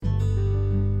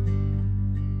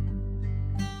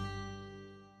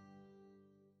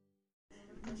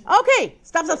Okay,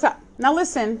 stop. Now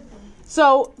listen.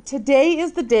 So today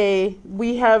is the day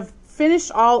we have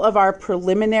finished all of our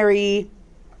preliminary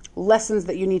lessons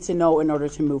that you need to know in order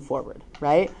to move forward,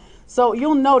 right? So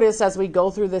you'll notice as we go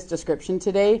through this description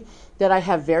today that I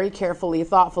have very carefully,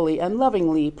 thoughtfully, and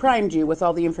lovingly primed you with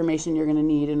all the information you're going to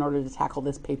need in order to tackle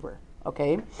this paper,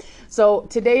 okay? So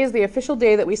today is the official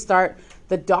day that we start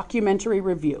the documentary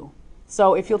review.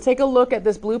 So if you'll take a look at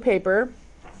this blue paper,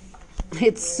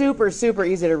 it's super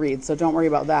easy to read, so don't worry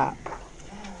about that.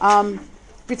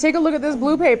 If you take a look at this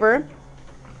blue paper,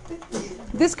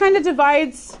 this kind of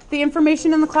divides the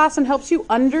information in the class and helps you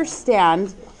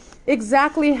understand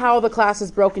exactly how the class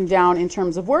is broken down in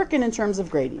terms of work and in terms of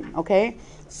grading, okay?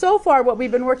 So far what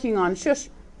we've been working on,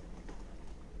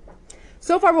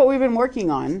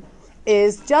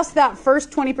 is just that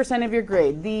first 20% of your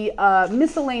grade, the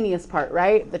miscellaneous part,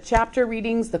 right? The chapter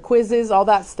readings, the quizzes, all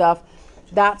that stuff,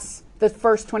 that's the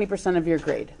first 20% of your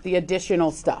grade, the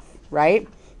additional stuff, right?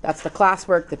 That's the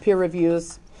classwork, the peer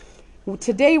reviews.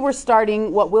 Today we're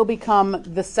starting what will become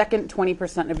the second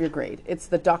 20% of your grade. It's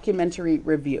the documentary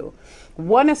review.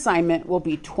 One assignment will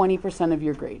be 20% of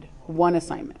your grade. One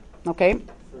assignment, okay?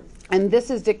 And this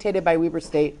is dictated by Weber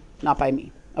State, not by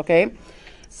me, okay?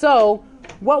 So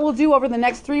what we'll do over the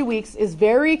next 3 weeks is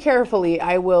very carefully,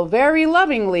 I will very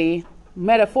lovingly,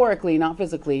 metaphorically, not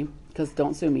physically, because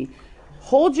don't sue me,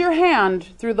 hold your hand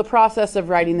through the process of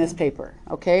writing this paper,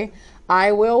 okay?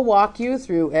 I will walk you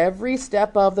through every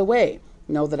step of the way.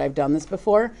 Know that I've done this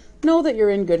before. Know that you're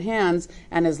in good hands.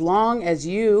 And as long as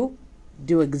you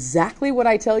do exactly what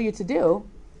I tell you to do,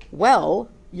 well,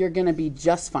 you're going to be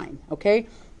just fine, okay?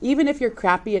 Even if you're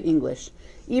crappy at English,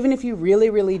 even if you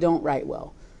really don't write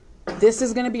well, this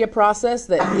is going to be a process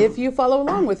that if you follow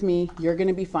along with me, you're going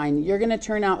to be fine. You're going to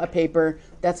turn out a paper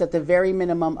that's at the very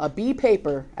minimum a B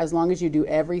paper as long as you do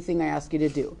everything I ask you to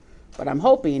do. But I'm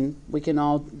hoping we can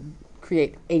all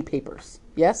create A papers.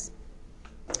 Yes?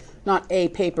 Not A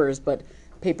papers, but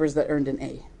papers that earned an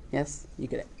A. Yes? You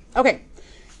get it. Okay.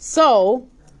 So,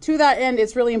 to that end,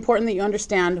 it's really important that you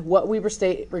understand what Weber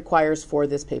State requires for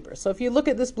this paper. So if you look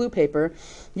at this blue paper,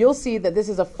 you'll see that this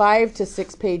is a 5 to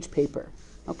 6 page paper.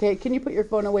 Okay? Can you put your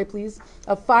phone away, please?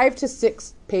 A 5 to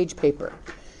 6 page paper.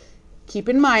 Keep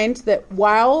in mind that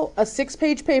while a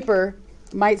 6-page paper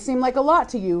might seem like a lot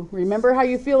to you, remember how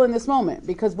you feel in this moment,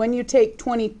 because when you take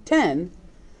 2010,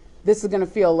 this is going to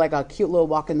feel like a cute little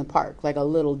walk in the park, like a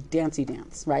little dancey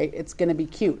dance, right? It's going to be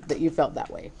cute that you felt that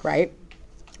way, right?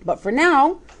 But for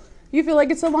now, you feel like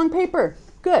it's a long paper.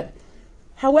 Good.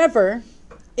 However,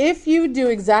 if you do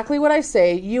exactly what I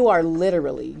say, you are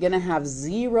literally going to have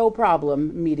zero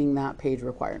problem meeting that page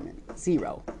requirement.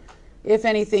 Zero. If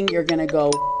anything, you're going to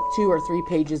go 2 or 3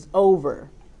 pages over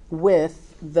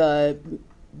with the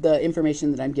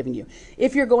information that I'm giving you.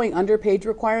 If you're going under page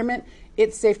requirement,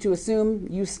 it's safe to assume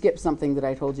you skip something that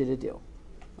I told you to do.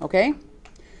 Okay?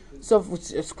 So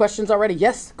questions already?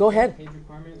 Yes, go ahead. Page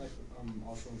requirement, like,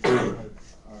 also include,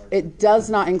 it does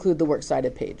not include the works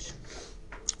cited page.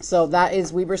 So that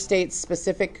is Weber State's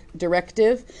specific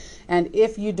directive, and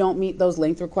if you don't meet those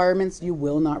length requirements, you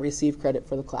will not receive credit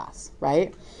for the class,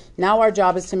 right? Now our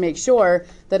job is to make sure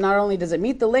that not only does it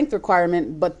meet the length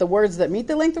requirement, but the words that meet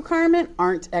the length requirement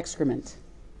aren't excrement,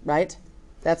 right?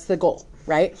 That's the goal,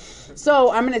 right?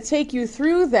 So I'm going to take you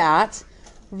through that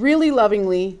really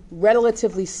lovingly,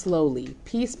 relatively slowly,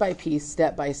 piece by piece,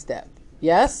 step by step.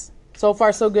 Yes? So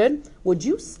far so good? Would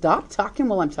you stop talking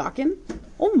while I'm talking?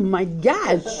 Oh my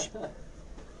gosh.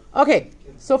 Okay,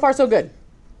 so far so good.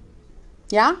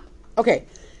 Yeah? Okay.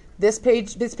 This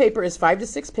paper is 5 to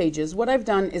 6 pages. What I've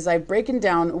done is I've broken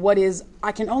down what is,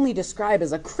 I can only describe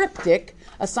as a cryptic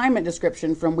assignment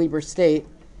description from Weber State.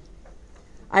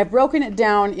 I've broken it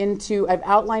down into, I've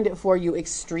outlined it for you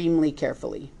extremely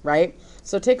carefully, right?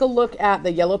 So take a look at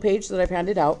the yellow page that I've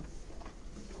handed out.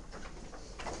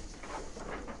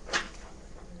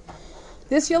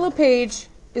 This yellow page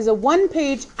is a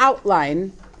 1-page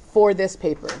outline for this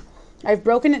paper. I've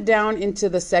broken it down into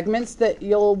the segments that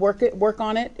you'll work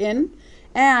on it in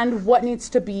and what needs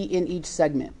to be in each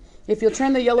segment. If you'll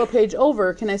turn the yellow page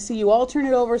over, can I see you all turn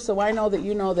it over so I know that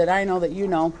you know that I know that you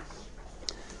know?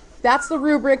 That's the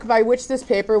rubric by which this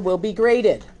paper will be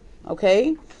graded,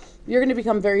 okay? You're going to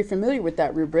become very familiar with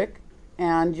that rubric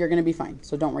and you're going to be fine,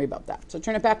 so don't worry about that. So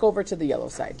turn it back over to the yellow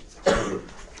side.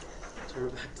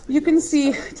 You can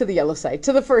see to the yellow side,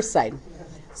 to the first side.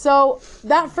 So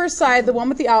that first side, the one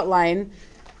with the outline,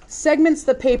 segments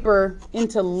the paper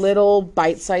into little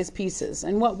bite-sized pieces.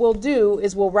 And what we'll do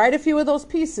is we'll write a few of those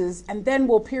pieces and then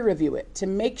we'll peer review it to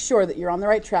make sure that you're on the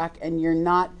right track and you're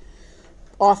not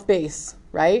off base,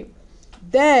 right?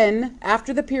 Then,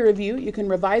 after the peer review, you can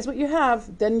revise what you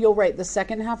have. Then you'll write the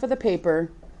second half of the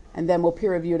paper, and then we'll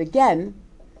peer review it again.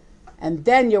 And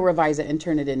then you'll revise it and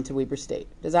turn it into Weber State.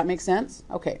 Does that make sense?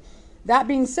 Okay. That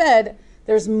being said,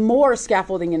 there's more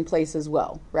scaffolding in place as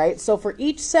well, right? So for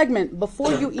each segment,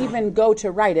 before you even go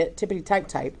to write it, tippity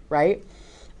type, right?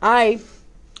 I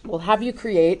will have you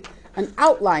create an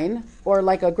outline or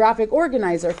like a graphic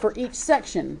organizer for each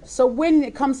section. So when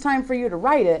it comes time for you to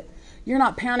write it, you're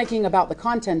not panicking about the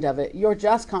content of it. You're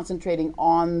just concentrating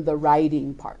on the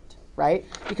writing part, right?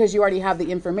 Because you already have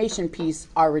the information piece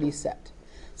already set.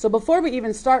 So before we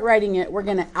even start writing it, we're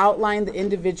going to outline the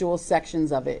individual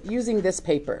sections of it using this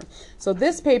paper. So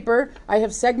this paper, I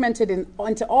have segmented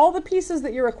into all the pieces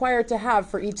that you're required to have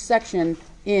for each section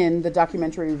in the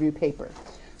documentary review paper.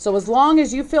 So as long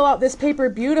as you fill out this paper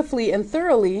beautifully and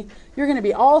thoroughly, you're going to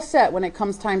be all set when it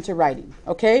comes time to writing,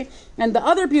 okay? And the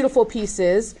other beautiful piece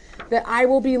is that I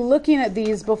will be looking at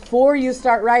these before you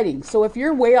start writing. So if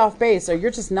you're way off base or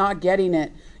you're just not getting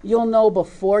it, you'll know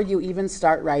before you even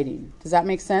start writing. Does that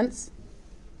make sense?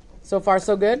 So far,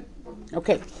 so good?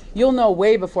 Okay. You'll know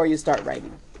way before you start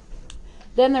writing.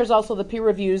 Then there's also the peer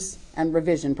reviews and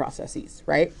revision processes,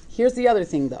 right? Here's the other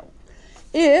thing, though.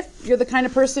 If you're the kind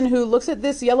of person who looks at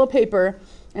this yellow paper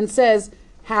and says,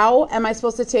 how am I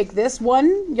supposed to take this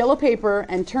one yellow paper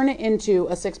and turn it into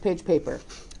a 6-page paper?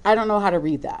 I don't know how to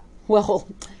read that. Well,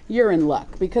 you're in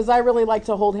luck because I really like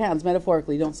to hold hands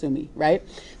metaphorically. Don't sue me, right?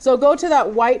 So go to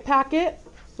that white packet,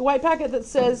 the white packet that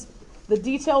says the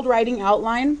detailed writing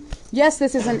outline. Yes,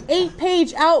 this is an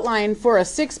 8-page outline for a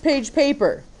 6-page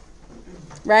paper,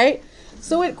 right?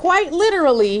 So it quite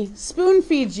literally spoon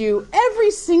feeds you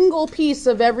every single piece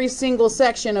of every single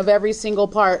section of every single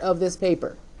part of this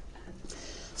paper.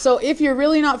 So if you're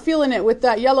really not feeling it with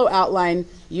that yellow outline,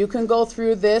 you can go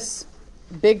through this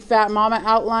Big Fat Mama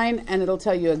outline and it'll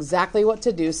tell you exactly what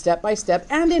to do step by step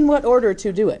and in what order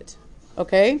to do it.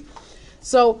 Okay?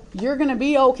 So you're going to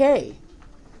be okay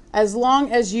as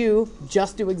long as you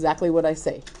just do exactly what I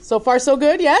say. So far so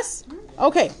good, yes?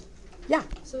 Okay. Yeah.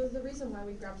 So the reason why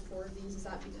we grabbed 4 of these is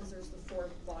that because there's the 4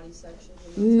 body sections.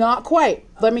 Not quite.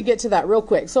 Let me get to that real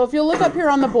quick. So if you look up here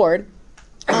on the board,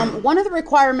 one of the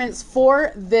requirements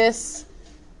for this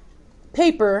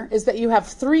paper is that you have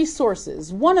 3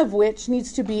 sources, one of which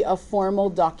needs to be a formal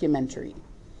documentary.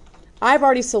 I've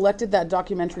already selected that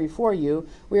documentary for you.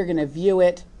 We're going to view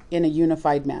it in a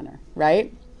unified manner,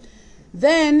 right?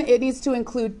 Then it needs to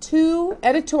include 2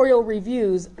 editorial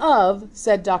reviews of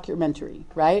said documentary,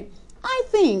 right? I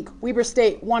think Weber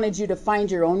State wanted you to find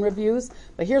your own reviews,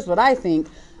 but here's what I think.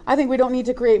 I think we don't need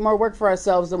to create more work for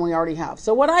ourselves than we already have.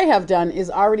 So what I have done is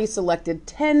already selected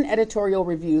 10 editorial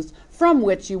reviews from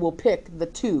which you will pick the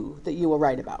 2 that you will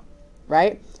write about,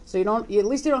 right? So at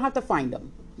least you don't have to find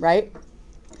them, right?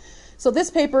 So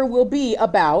this paper will be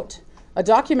about a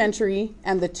documentary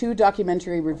and the 2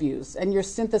 documentary reviews, and you're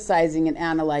synthesizing and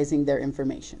analyzing their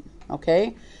information,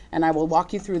 okay? And I will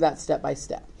walk you through that step by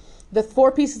step. The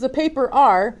 4 pieces of paper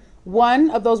are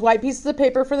 1 of those white pieces of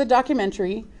paper for the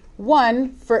documentary,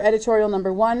 1 for editorial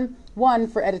number 1, 1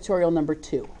 for editorial number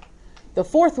 2. The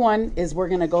 4th one is we're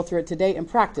going to go through it today and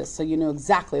practice so you know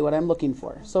exactly what I'm looking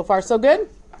for. So far, so good?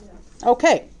 Yeah.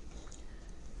 Okay.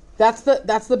 That's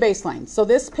the baseline. So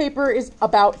this paper is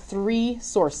about 3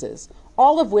 sources,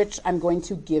 all of which I'm going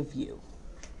to give you.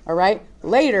 All right?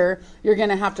 Later, you're going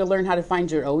to have to learn how to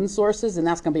find your own sources, and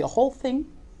that's going to be a whole thing.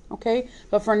 Okay?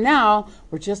 But for now,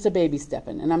 we're just a baby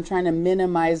stepping, and I'm trying to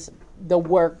minimize the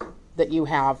work that you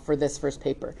have for this first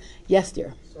paper. Yes,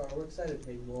 dear? So our works cited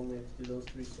page will only have to do those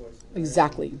 3 sources.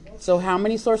 Exactly. So how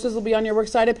many sources will be on your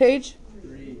works cited page?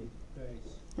 3.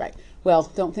 Right.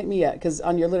 Well, don't thank me yet, because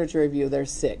on your literature review,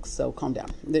 there's 6, so calm down.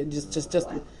 Just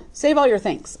save all your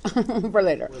thanks for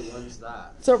later. Wait, when's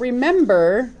that? So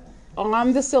remember,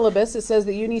 on the syllabus, it says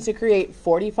that you need to create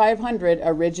 4,500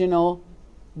 original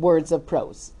words of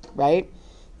prose, right?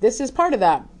 This is part of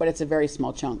that, but it's a very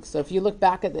small chunk. So if you look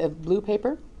back at the blue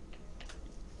paper,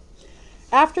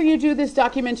 after you do this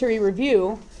documentary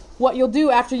review, what you'll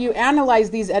do after you analyze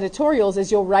these editorials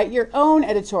is you'll write your own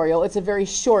editorial. It's a very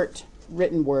short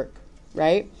written work,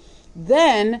 right?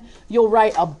 Then you'll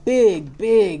write a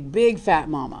big fat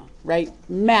mama, right?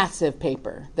 Massive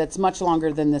paper that's much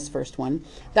longer than this first one.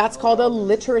 That's called a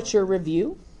literature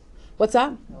review. What's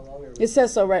that? How long are we? It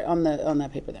says so right on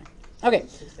that paper there. Okay.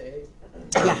 6 to 8.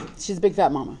 Yeah, she's a big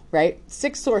fat mama, right?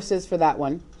 6 sources for that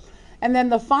one. And then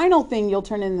the final thing you'll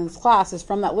turn in this class is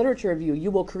from that literature review, you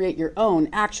will create your own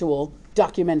actual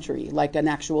documentary, like an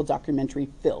actual documentary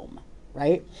film,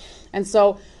 right? And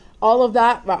so all of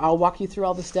that, I'll walk you through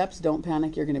all the steps. Don't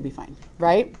panic. You're going to be fine,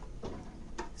 right?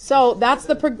 So that's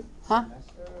the, Huh?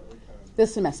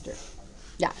 This semester.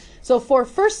 Yeah. So for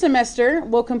first semester,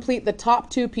 we'll complete the top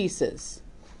 2 pieces,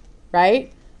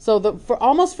 right? So for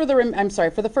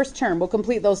the first term, we'll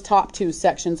complete those top 2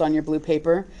 sections on your blue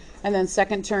paper. And then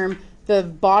second term, the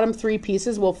bottom 3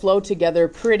 pieces will flow together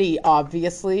pretty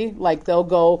obviously. Like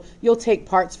you'll take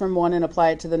parts from one and apply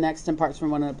it to the next and parts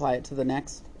from one and apply it to the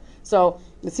next. So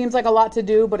it seems like a lot to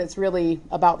do, but it's really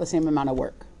about the same amount of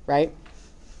work, right?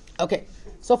 Okay,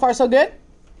 so far so good?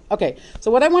 Okay, so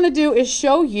what I want to do is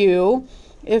show you,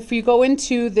 if you go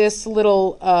into this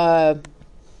little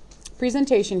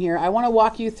presentation here, I want to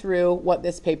walk you through what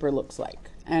this paper looks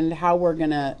like and how we're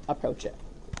going to approach it.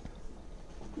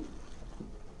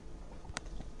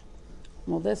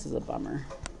 Well, this is a bummer.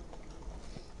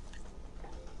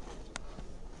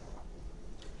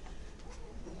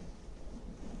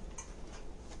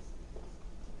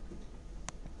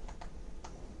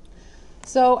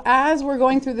 So as we're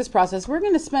going through this process, we're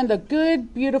going to spend a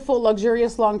good, beautiful,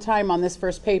 luxurious long time on this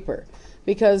first paper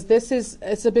because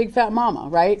it's a big fat mama,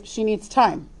 right? She needs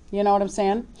time. You know what I'm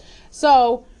saying?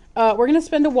 So we're going to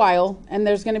spend a while, and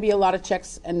there's going to be a lot of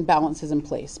checks and balances in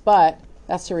place, but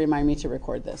that's to remind me to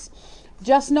record this.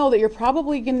 Just know that you're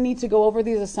probably going to need to go over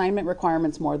these assignment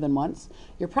requirements more than once.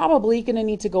 You're probably going to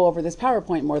need to go over this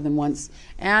PowerPoint more than once,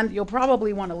 and you'll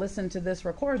probably want to listen to this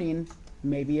recording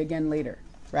maybe again later,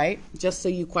 right? Just so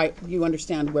you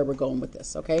understand where we're going with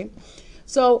this, okay?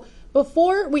 So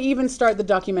before we even start the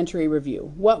documentary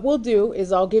review, what we'll do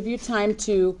is I'll give you time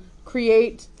to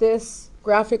create this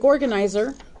graphic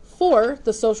organizer for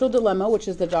the social dilemma, which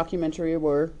is the documentary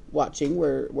we're watching,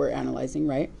 we're analyzing,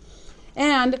 right?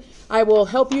 And I will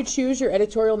help you choose your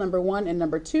editorial number 1 and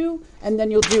number 2, and then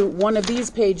you'll do one of these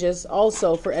pages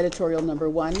also for editorial number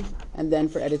 1 and then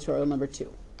for editorial number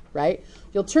 2, right?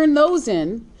 You'll turn those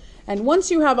in, and once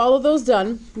you have all of those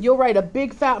done, you'll write a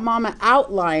big fat mama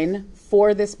outline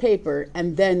for this paper,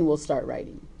 and then we'll start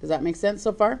writing. Does that make sense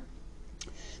so far?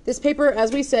 This paper,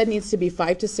 as we said, needs to be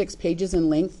 5 to 6 pages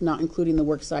in length, not including the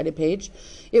works cited page.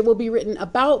 It will be written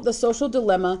about the social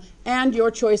dilemma and your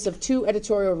choice of 2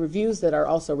 editorial reviews that are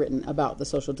also written about the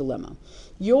social dilemma.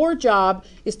 Your job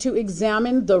is to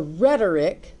examine the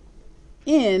rhetoric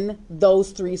in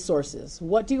those 3 sources.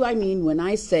 What do I mean when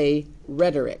I say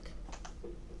rhetoric?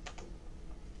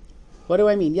 What do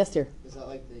I mean? Yes, dear? Is that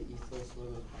like the ethos,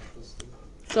 logos, pathos thing?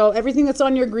 So everything that's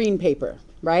on your green paper,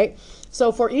 right?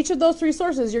 So for each of those 3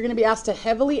 sources, you're going to be asked to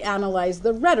heavily analyze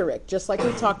the rhetoric, just like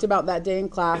we talked about that day in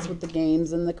class with the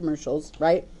games and the commercials,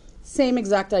 right? Same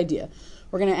exact idea.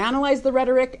 We're going to analyze the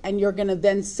rhetoric, and you're going to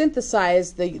then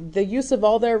synthesize the use of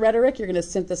all their rhetoric. You're going to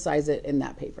synthesize it in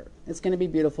that paper. It's going to be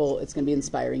beautiful. It's going to be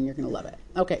inspiring. You're going to love it.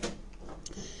 Okay.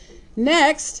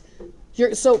 Next,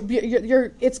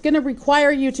 it's going to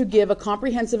require you to give a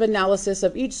comprehensive analysis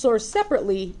of each source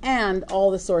separately and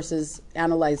all the sources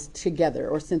analyzed together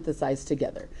or synthesized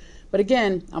together. But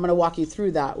again, I'm going to walk you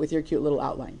through that with your cute little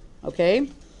outline, okay?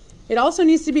 It also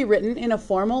needs to be written in a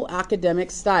formal academic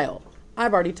style.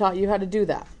 I've already taught you how to do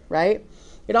that, right?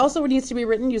 It also needs to be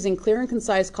written using clear and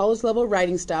concise college-level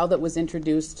writing style that was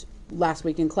introduced last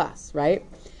week in class, right?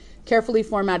 Carefully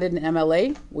formatted in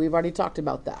MLA, we've already talked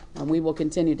about that, and we will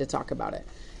continue to talk about it.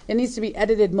 It needs to be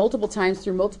edited multiple times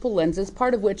through multiple lenses,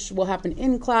 part of which will happen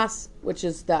in class, which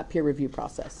is that peer review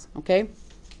process, okay?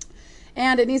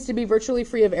 And it needs to be virtually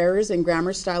free of errors in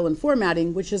grammar, style, and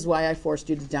formatting, which is why I forced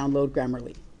you to download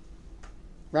Grammarly,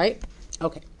 right?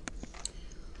 Okay.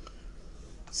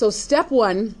 So step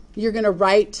 1, you're going to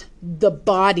write the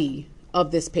body of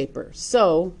this paper.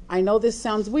 So I know this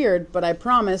sounds weird, but I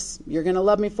promise you're going to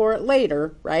love me for it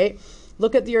later, right?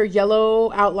 Look at your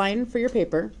yellow outline for your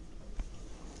paper.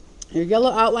 Your yellow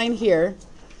outline here.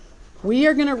 We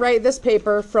are going to write this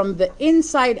paper from the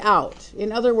inside out.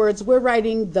 In other words, we're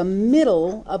writing the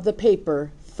middle of the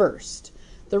paper first.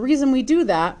 The reason we do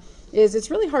that is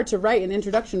it's really hard to write an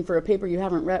introduction for a paper you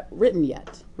haven't written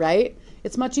yet, right?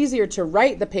 It's much easier to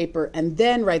write the paper and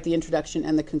then write the introduction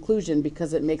and the conclusion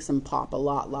because it makes them pop a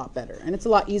lot better. And it's a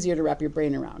lot easier to wrap your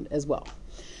brain around as well.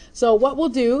 So what we'll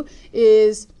do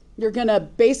is you're going to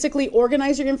basically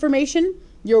organize your information.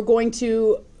 You're going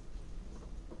to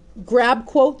grab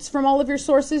quotes from all of your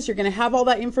sources. You're going to have all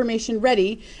that information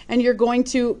ready, and you're going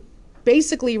to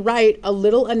basically write a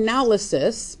little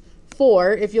analysis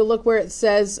for, if you look where it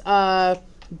says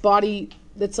body,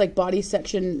 that's like body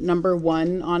section number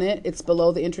 1 on it. It's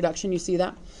below the introduction. You see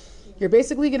that? You're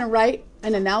basically going to write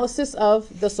an analysis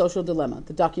of the social dilemma,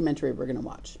 the documentary we're going to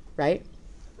watch, right?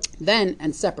 Then,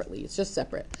 and separately, it's just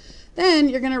separate. Then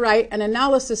you're going to write an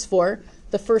analysis for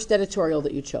the first editorial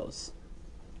that you chose.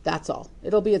 That's all.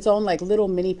 It'll be its own like little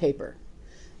mini paper.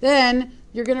 Then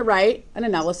you're going to write an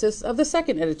analysis of the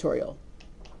second editorial.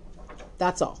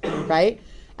 That's all, right?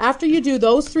 After you do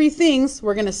those 3 things,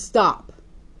 we're going to stop.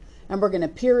 And we're going to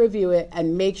peer review it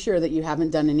and make sure that you haven't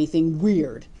done anything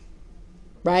weird,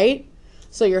 right?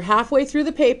 So you're halfway through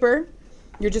the paper.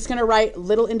 You're just going to write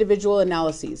little individual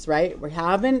analyses, right? We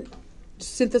haven't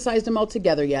synthesized them all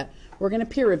together yet. We're going to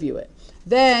peer review it.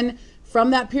 Then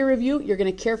from that peer review, you're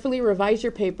going to carefully revise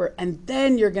your paper, and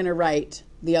then you're going to write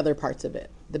the other parts of it,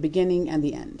 the beginning and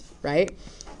the end, right?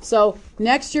 So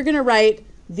next you're going to write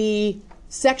the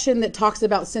section that talks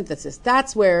about synthesis.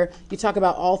 That's where you talk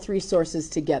about all 3 sources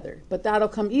together. But that'll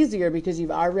come easier because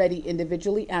you've already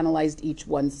individually analyzed each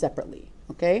one separately,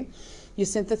 okay? You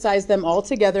synthesize them all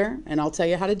together, and I'll tell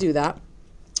you how to do that.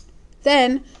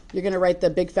 Then you're going to write the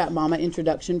Big Fat Mama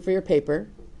introduction for your paper.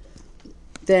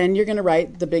 Then you're going to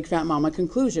write the Big Fat Mama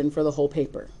conclusion for the whole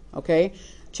paper, okay?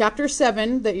 Chapter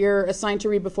 7 that you're assigned to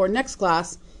read before next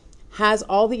class has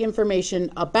all the information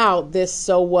about this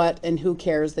so what and who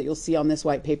cares that you'll see on this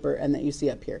white paper and that you see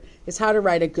up here. It's how to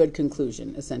write a good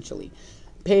conclusion, essentially.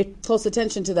 Pay close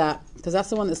attention to that because that's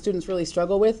the one that students really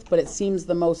struggle with, but it seems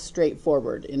the most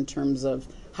straightforward in terms of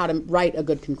how to write a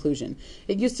good conclusion.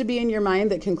 It used to be in your mind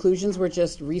that conclusions were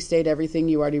just restate everything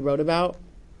you already wrote about.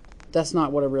 That's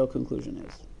not what a real conclusion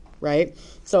is, right?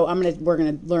 So we're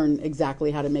gonna learn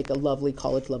exactly how to make a lovely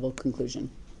college level conclusion.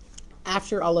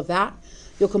 After all of that,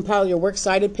 you'll compile your works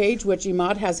cited page, which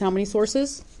Imad has how many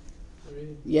sources?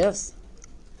 3. Yes.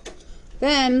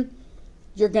 Then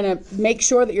you're going to make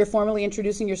sure that you're formally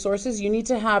introducing your sources. You need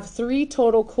to have 3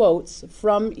 total quotes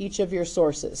from each of your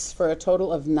sources for a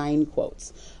total of 9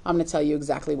 quotes. I'm going to tell you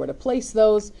exactly where to place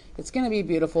those. It's going to be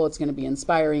beautiful. It's going to be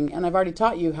inspiring. And I've already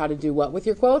taught you how to do what with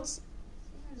your quotes?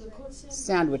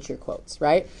 Sandwich your quotes,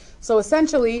 right? So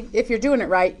essentially, if you're doing it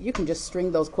right, you can just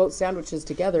string those quote sandwiches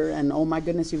together and oh my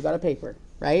goodness, you've got a paper,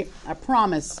 right? I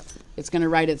promise it's going to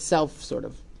write itself, sort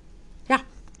of. Yeah.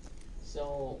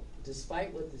 So,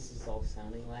 despite what this is all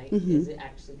sounding like, Mhm. is it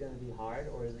actually going to be hard,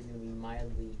 or is it going to be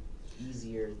mildly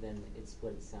easier than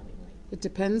what it's sounding like? It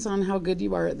depends on how good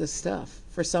you are at this stuff.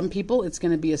 For some people, it's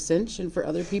going to be a cinch, and for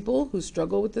other people who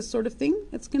struggle with this sort of thing,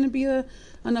 it's going to be an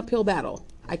uphill battle.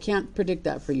 I can't predict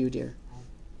that for you, dear.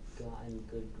 I've gotten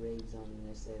good grades on an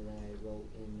essay that I wrote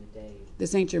in the day.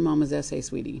 This ain't your mama's essay,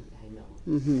 sweetie. I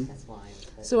know. Mhm. That's fine.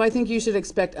 But So I think you should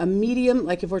expect a medium,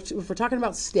 like if we're talking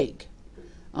about steak,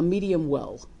 a medium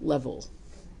well level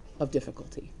of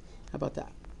difficulty. How about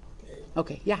that?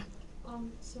 Okay, yeah.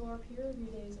 So our peer review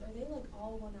days, are they like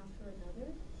all one after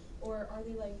another? Or are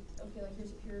they like, okay, like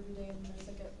here's a peer review day and then there's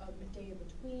like a day in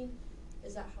between?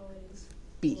 Is that how it is?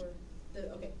 B.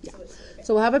 Okay, Yeah. so it's, okay.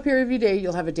 So we'll have a peer review day.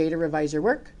 You'll have a day to revise your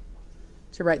work,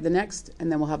 to write the next,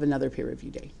 and then we'll have another peer review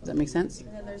day. Does that make sense?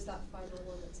 And then there's that final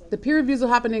one that's like. The peer reviews will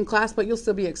happen in class, but you'll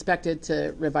still be expected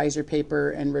to revise your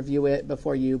paper and review it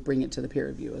before you bring it to the peer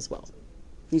review as well.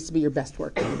 It needs to be your best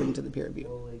work that you bring to the peer review.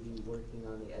 will we be working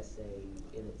on the essay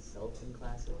in itself in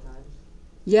class at times?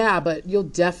 Yeah, but you'll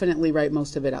definitely write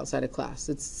most of it outside of class.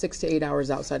 It's 6 to 8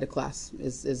 hours outside of class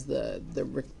is the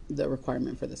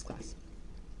requirement for this class.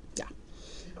 Yeah.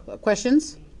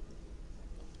 Questions?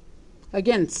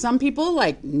 Again, some people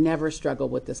like never struggle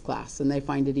with this class and they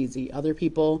find it easy. Other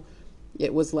people,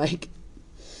 it was like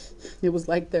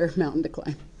their mountain to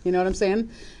climb. You know what I'm saying?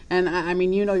 And I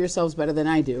mean, you know yourselves better than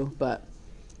I do, but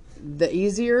the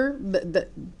easier,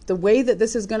 the way that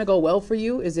this is going to go well for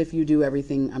you is if you do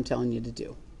everything I'm telling you to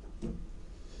do.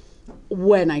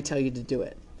 When I tell you to do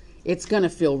it. It's going to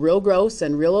feel real gross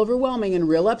and real overwhelming and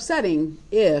real upsetting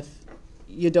if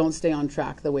you don't stay on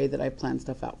track the way that I plan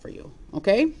stuff out for you.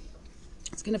 Okay?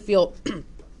 It's going to feel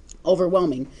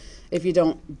overwhelming if you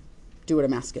don't do what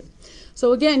I'm asking.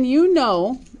 So again, you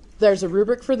know there's a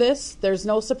rubric for this. There's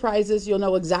no surprises. You'll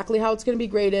know exactly how it's going to be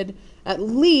graded. At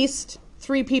least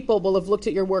 3 people will have looked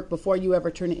at your work before you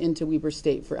ever turn it into Weber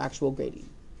State for actual grading.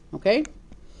 Okay?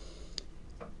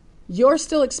 You're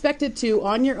still expected to,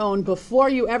 on your own, before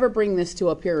you ever bring this to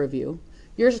a peer review,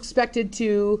 you're expected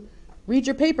to read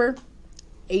your paper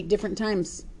 8 different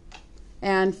times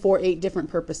and for 8 different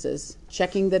purposes.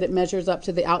 Checking that it measures up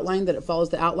to the outline, that it follows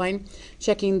the outline.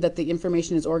 Checking that the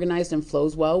information is organized and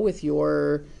flows well with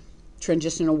your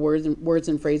transitional words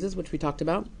and phrases, which we talked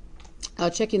about.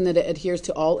 Checking that it adheres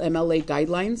to all MLA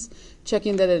guidelines.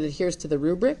 Checking that it adheres to the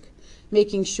rubric.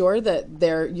 Making sure that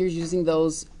you're using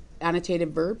those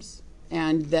annotated verbs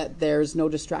and that there's no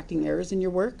distracting errors in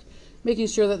your work. Making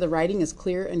sure that the writing is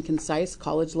clear and concise,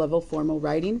 college level formal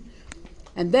writing.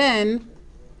 And then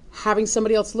having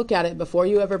somebody else look at it before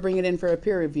you ever bring it in for a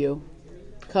peer review,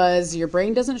 because your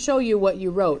brain doesn't show you what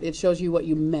you wrote, it shows you what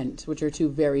you meant, which are 2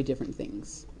 very different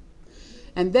things.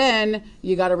 And then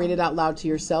you got to read it out loud to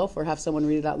yourself or have someone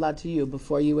read it out loud to you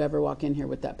before you ever walk in here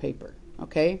with that paper.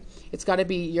 Okay? It's got to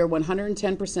be your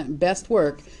 110% best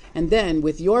work. And then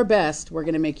with your best, we're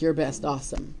going to make your best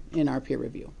awesome in our peer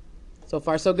review. So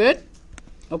far, so good?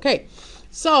 Okay.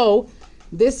 So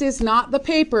this is not the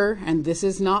paper and this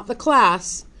is not the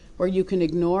class where you can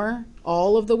ignore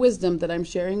all of the wisdom that I'm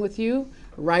sharing with you,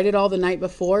 write it all the night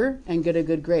before, and get a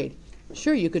good grade.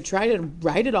 Sure, you could try to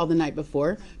write it all the night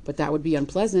before, but that would be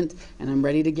unpleasant, and I'm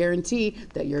ready to guarantee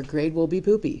that your grade will be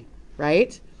poopy,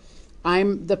 right?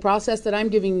 The process that I'm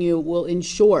giving you will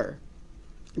ensure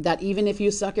that even if you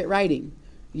suck at writing,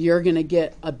 you're going to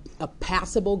get a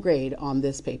passable grade on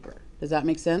this paper. Does that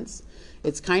make sense?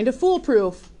 It's kind of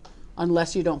foolproof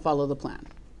unless you don't follow the plan.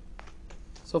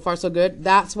 So far, so good.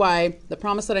 That's why the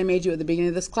promise that I made you at the beginning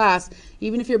of this class,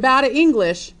 even if you're bad at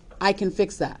English, I can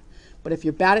fix that. But if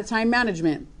you're bad at time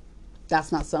management,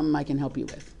 that's not something I can help you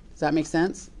with. Does that make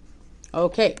sense?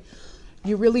 Okay.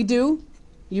 You really do.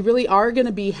 You really are going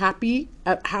to be happy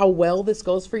at how well this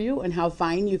goes for you and how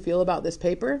fine you feel about this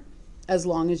paper as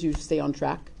long as you stay on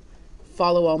track.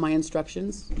 Follow all my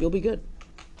instructions. You'll be good.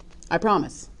 I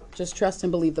promise. Just trust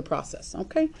and believe the process.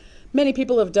 Okay? Many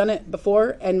people have done it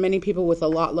before and many people with a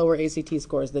lot lower ACT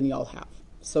scores than y'all have.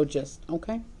 So just,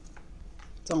 okay?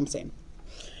 That's all I'm saying.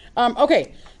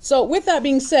 Okay, so with that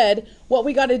being said, what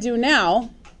we got to do now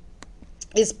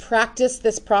is practice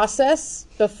this process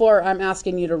before I'm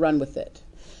asking you to run with it.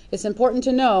 It's important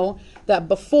to know that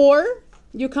before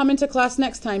you come into class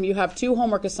next time, you have 2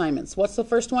 homework assignments. What's the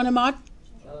first one, Ahmad?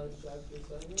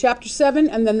 Chapter 7,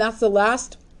 and then that's the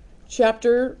last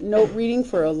chapter note reading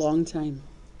for a long time.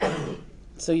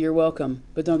 So you're welcome,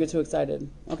 but don't get too excited,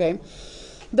 okay?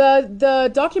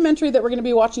 The documentary that we're going to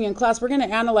be watching in class, we're going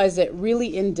to analyze it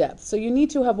really in depth. So you need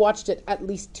to have watched it at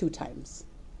least 2 times,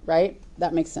 right?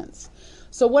 That makes sense.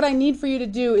 So what I need for you to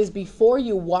do is before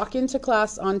you walk into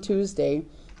class on Tuesday,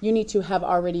 you need to have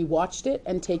already watched it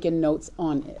and taken notes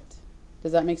on it.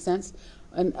 Does that make sense?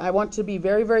 And I want to be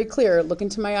very, very clear. Look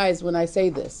into my eyes when I say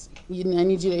this. I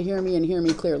need you to hear me and hear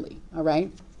me clearly, all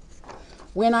right?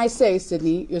 When I say,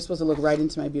 Sydney, you're supposed to look right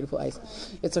into my beautiful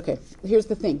eyes. It's okay. Here's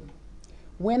the thing.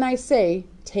 When I say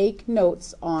take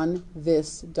notes on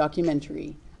this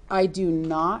documentary, I do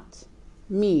not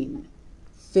mean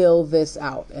fill this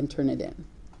out and turn it in.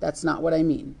 That's not what I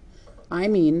mean. I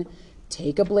mean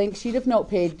take a blank sheet of note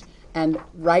page and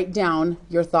write down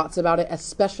your thoughts about it,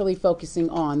 especially focusing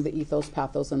on the ethos,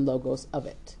 pathos, and logos of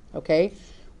it. Okay?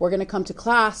 We're going to come to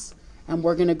class and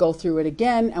we're going to go through it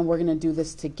again, and we're going to do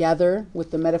this together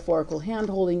with the metaphorical hand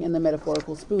holding and the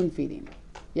metaphorical spoon feeding.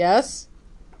 Yes?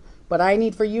 But I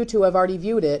need for you to have already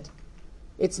viewed it.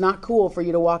 It's not cool for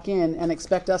you to walk in and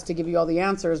expect us to give you all the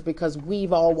answers because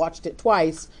we've all watched it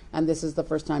twice and this is the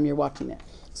first time you're watching it.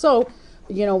 So,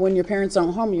 you know, when your parents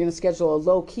aren't home, you're going to schedule a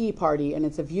low-key party, and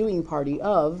it's a viewing party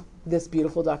of this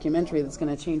beautiful documentary that's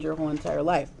going to change your whole entire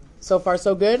life. So far,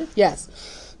 so good?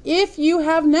 Yes. If you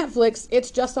have Netflix, it's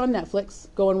just on Netflix.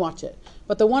 Go and watch it.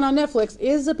 But the one on Netflix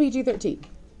is a PG-13.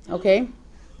 Okay?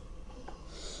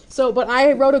 So, but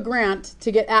I wrote a grant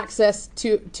to get access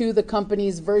to the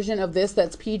company's version of this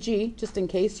that's PG, just in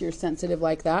case you're sensitive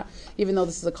like that. Even though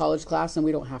this is a college class and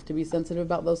we don't have to be sensitive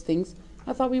about those things.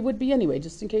 I thought we would be anyway,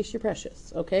 just in case you're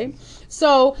precious. Okay?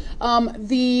 So,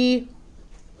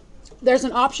 there's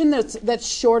an option that's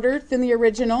shorter than the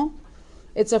original.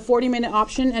 It's a 40-minute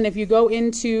option, and if you go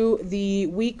into the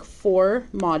week 4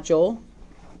 module,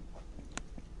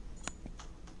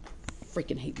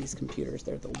 freaking hate these computers.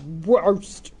 They're the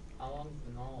worst. How long is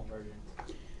the normal version?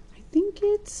 I think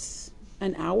it's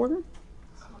an hour,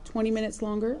 20 minutes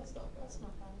longer. That's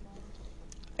not that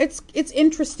long. It's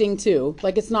interesting too.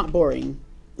 Like, it's not boring.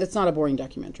 It's not a boring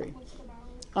documentary. What's the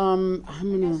balance?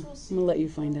 I'm gonna let you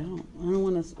find out. I don't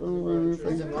want to. I'm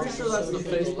pretty sure that's the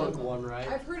Facebook one, right?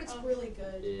 I've heard it's really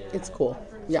good. Yeah. It's cool.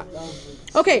 I've heard it's Yeah. really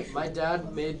good. Okay. My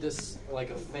dad made this like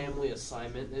a family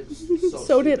assignment. It was so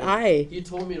So did stupid. I. He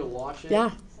told me to watch it.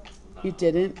 Yeah. You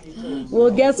didn't?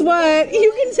 Well, guess what?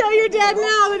 You can tell your dad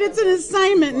now that it's an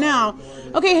assignment now.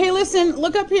 Okay, hey, listen,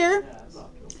 look up here.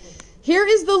 Here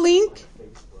is the link.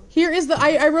 Here is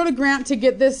I wrote a grant to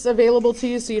get this available to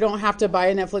you so you don't have to buy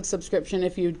a Netflix subscription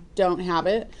if you don't have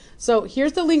it. So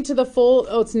here's the link to the full,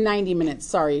 it's 90 minutes.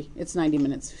 Sorry, it's 90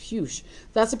 minutes. Phew.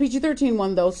 That's a PG-13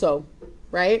 one though, so,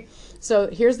 right? So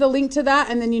here's the link to that,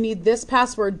 and then you need this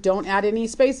password. Don't add any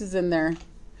spaces in there.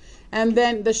 And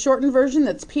then the shortened version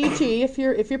that's PG if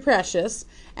you're precious.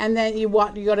 And then you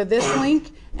go to this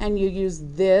link and you use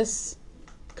this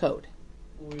code.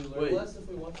 Will we learn less if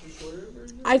we watch the shorter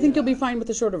version? I think you'll be fine with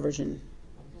the shorter version.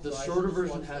 The So I shorter should just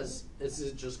version watch has, is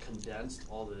it just condensed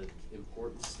all the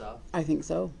important stuff? I think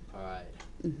so. Alright.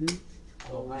 Hmm. So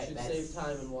we Alright, should that's- save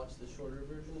time and watch the shorter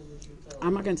version, is what you're telling I'm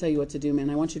me? not going to tell you what to do, man.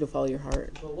 I want you to follow your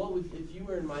heart. But what would, if you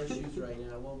were in my shoes right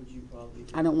now, what would you probably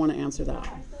do? I don't want to answer I that.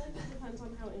 feel like it depends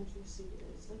on how interesting it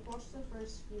is. Like, watch the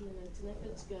first few minutes, and if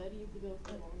it's good, you can go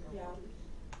for longer. Yeah.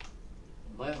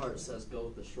 My heart says go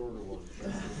with the shorter one.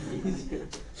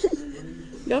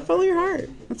 You got to follow your heart.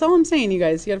 That's all I'm saying, you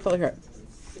guys. You got to follow your heart.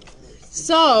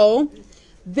 So,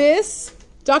 this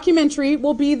documentary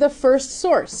will be the first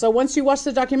source. So, once you watch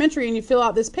the documentary and you fill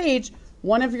out this page,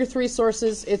 one of your 3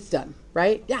 sources, it's done,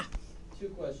 right? Yeah. 2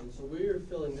 questions. So we're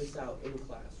filling this out in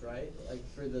class, right? Like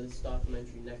for this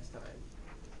documentary next time.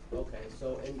 Okay,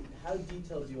 so and how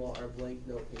detailed do you want our blank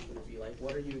note paper to be? Like,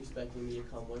 what are you expecting me to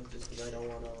come with? Just because I don't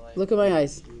want to like. Look at my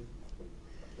eyes.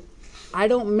 I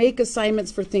don't make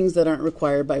assignments for things that aren't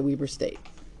required by Weber State.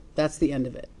 That's the end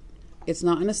of it. It's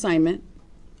not an assignment.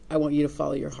 I want you to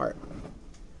follow your heart.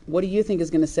 What do you think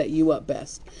is going to set you up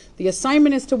best? The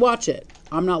assignment is to watch it.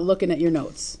 I'm not looking at your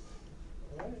notes.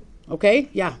 Okay?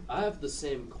 Yeah. I have the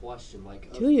same question.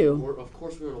 Like, Do you? Of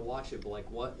course we're gonna watch it, but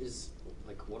like, what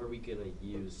are we gonna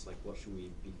use? Like, what should we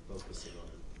be focusing on?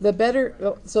 The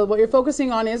better, so what you're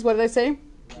focusing on is, what did I say?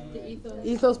 The ethos.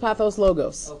 Ethos, pathos,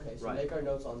 logos. Okay, so Right. make our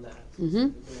notes on that.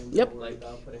 Mhm. specifically and Yep. Don't worry Like-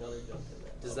 about putting other junk in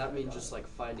there. Does that mean just like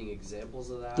finding examples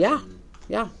of that? Yeah. And-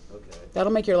 Yeah. Okay.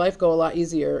 That'll make your life go a lot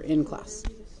easier in class.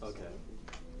 Okay.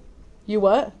 You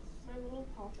what? My little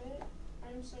puppet,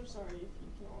 I'm so sorry if you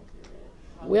can all hear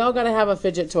it. We all got to have a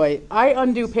fidget toy. I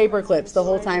undo paper clips the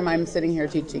whole time I'm sitting here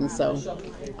teaching, so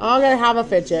all got to have a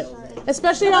fidget,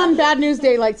 especially on bad news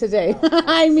day like today.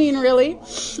 I mean, really.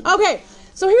 Okay,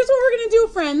 so here's what we're going to do,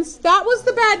 friends. That was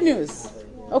the bad news,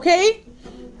 okay?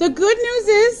 The good news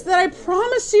is that I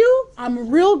promise you I'm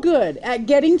real good at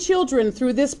getting children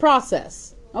through this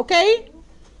process, okay?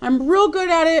 I'm real good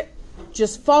at it.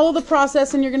 Just follow the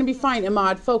process and you're going to be fine.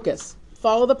 Ahmad, focus.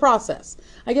 Follow the process.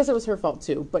 I guess it was her fault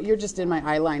too, but you're just in my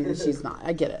eye line and she's not.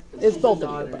 I get it. It's She's both a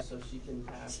of you. nodder, But so she can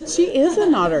pass. she is a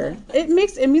nodder. It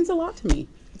means a lot to me.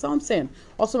 That's all I'm saying.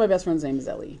 Also, my best friend's name is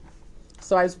Ellie.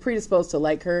 So I was predisposed to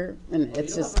like her, and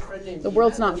it's You don't just, have a friend named the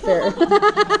world's Eva? not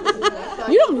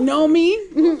fair. You don't know me.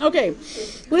 Okay,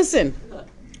 listen.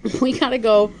 We gotta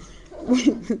go.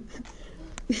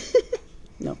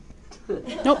 No.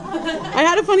 Nope. I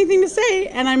had a funny thing to say,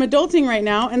 and I'm adulting right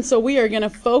now, and so we are gonna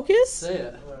focus. Say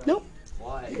it. Nope,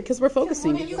 Why? because we're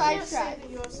focusing. You can't say that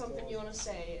you have something you want to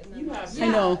say, and then You have I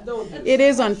know. Don't do It that.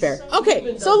 is unfair. Okay,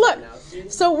 Even so does look. that now, see?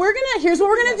 So here's what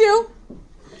we're gonna do.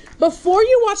 Before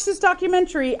you watch this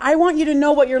documentary, I want you to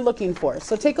know what you're looking for.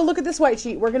 So take a look at this white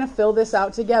sheet. We're gonna fill this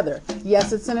out together.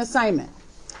 Yes, it's an assignment.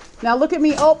 Now look at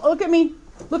me. Oh, look at me.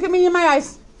 Look at me in my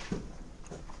eyes.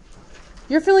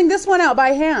 You're filling this one out by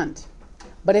hand.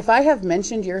 But if I have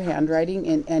mentioned your handwriting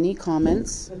in any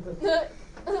comments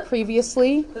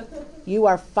previously, you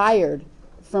are fired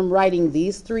from writing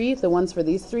these 3, the ones for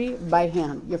these 3, by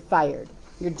hand. You're fired.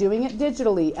 You're doing it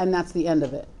digitally, and that's the end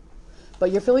of it.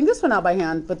 But you're filling this one out by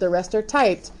hand, but the rest are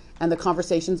typed, and the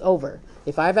conversation's over.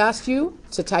 If I've asked you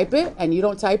to type it and you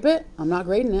don't type it, I'm not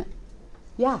grading it.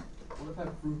 Yeah, What if I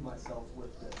prove myself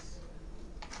with this?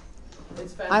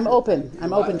 It's fast I'm and open. effective.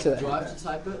 I'm open to Do I it. have to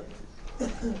type it?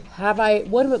 Have I?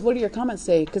 What do your comments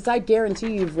say? Because I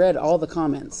guarantee you've read all the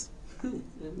comments,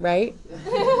 right?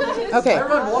 Okay. I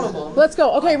read one of them. Let's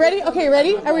go. Okay, ready? Okay,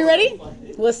 ready? Are we ready?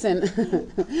 Listen,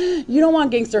 you don't want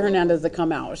Gangster Hernandez to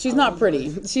come out. She's not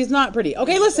pretty. She's not pretty.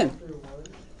 Okay, listen.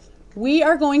 We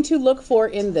are going to look for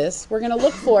in this, we're going to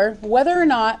look for whether or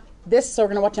not this, so we're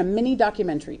going to watch a mini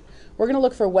documentary. We're going to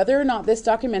look for whether or not this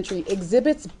documentary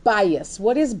exhibits bias.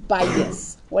 What is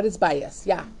bias? What is bias?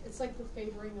 Yeah. It's like the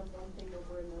favoring of one thing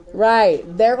over another.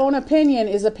 Right. Their own opinion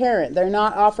is apparent. They're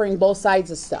not offering both sides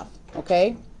of stuff.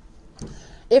 Okay?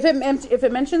 If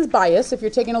it mentions bias, if you're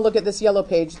taking a look at this yellow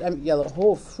page, I just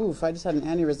had an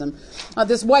aneurysm.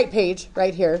 This white page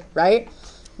right here, right?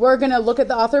 We're going to look at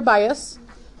the author bias.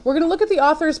 We're going to look at the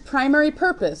author's primary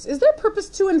purpose. Is their purpose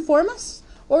to inform us,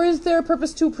 or is their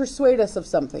purpose to persuade us of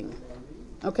something?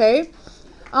 Okay?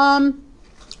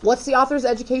 What's the author's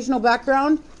educational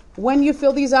background? When you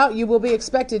fill these out, you will be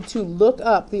expected to look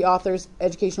up the author's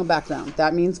educational background.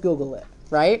 That means Google it,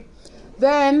 right?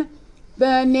 Then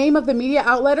the name of the media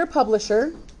outlet or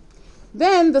publisher.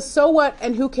 Then the so what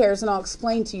and who cares, and I'll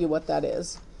explain to you what that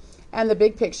is. And the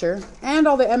big picture, and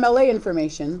all the MLA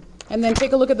information. And then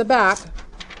take a look at the back.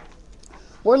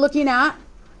 We're looking at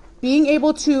being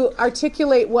able to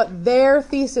articulate what their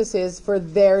thesis is for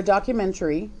their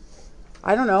documentary.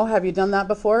 I don't know. Have you done that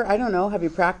before? I don't know. Have you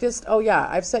practiced? Oh, yeah.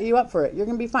 I've set you up for it. You're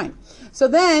going to be fine. So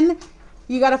then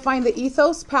you got to find the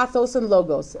ethos, pathos, and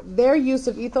logos. Their use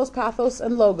of ethos, pathos,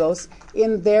 and logos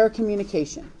in their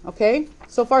communication. Okay?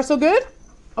 So far, so good?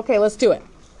 Okay, let's do it.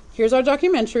 Here's our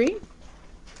documentary.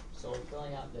 So we're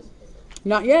filling out this paper.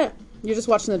 Not yet. You're just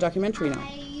watching the documentary now.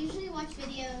 I usually watch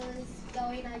videos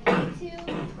going on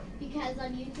YouTube because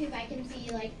on YouTube I can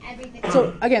see like everything.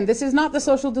 So again, this is not the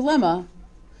social dilemma.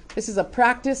 This is a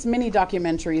practice mini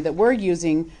documentary that we're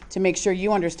using to make sure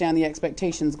you understand the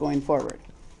expectations going forward.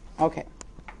 Okay.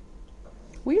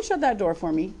 Will you shut that door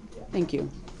for me? Thank you.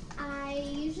 I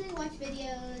usually watch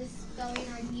videos going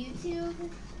on YouTube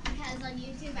because on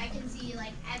YouTube I can see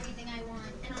like everything I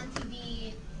want, and on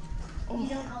TV you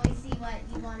don't always see what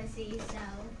you want to see. So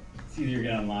It's either you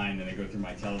get online and I go through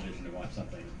my television to watch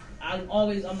something. I'm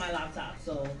always on my laptop,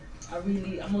 so I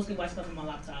mostly watch stuff on my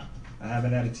laptop. I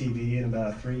haven't had a TV in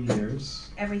about 3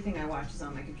 years. Everything I watch is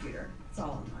on my computer. It's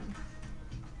all online.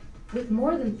 With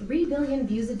more than 3 billion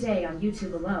views a day on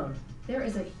YouTube alone, there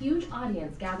is a huge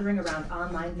audience gathering around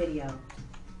online video.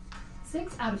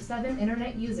 6 out of 7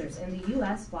 internet users in the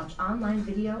U.S. watch online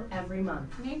video every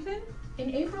month. Nathan?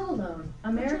 In April alone,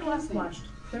 Americans watched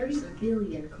 30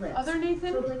 billion clips, Other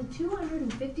Nathan? totaling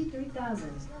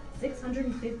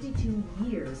 253,652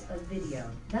 years of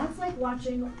video. That's like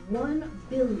watching 1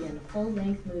 billion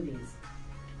full-length movies.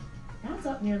 That's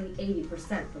up nearly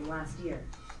 80% from last year.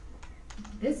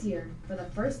 This year, for the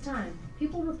first time,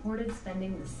 people reported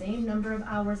spending the same number of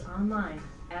hours online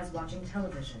as watching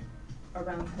television,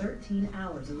 around 13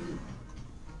 hours a week.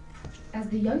 As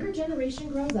the younger generation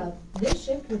grows up, this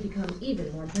shift will become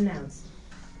even more pronounced.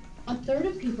 A third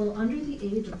of people under the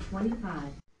age of 25.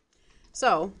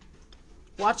 So,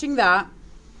 watching that,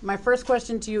 my first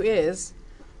question to you is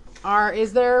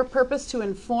their purpose to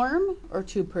inform or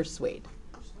to persuade?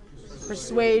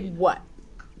 Persuade what?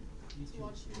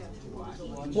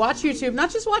 Watch YouTube. Not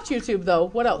just watch YouTube, though.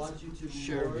 What else?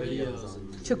 Share videos.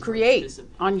 To create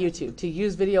on YouTube, to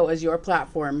use video as your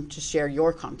platform to share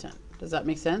your content. Does that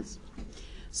make sense?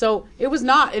 So it was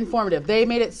not informative. They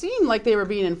made it seem like they were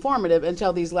being informative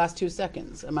until these last 2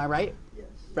 seconds. Am I right? Yes.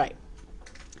 Right.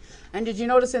 And did you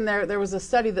notice in there was a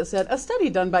study that said, a study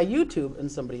done by YouTube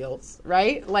and somebody else,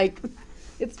 right? Like,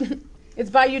 it's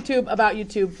by YouTube, about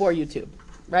YouTube, for YouTube,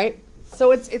 right?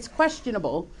 So it's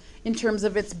questionable in terms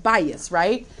of its bias,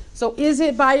 right? So is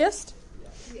it biased?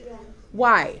 Yeah.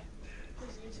 Why?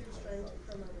 Because YouTube's trying to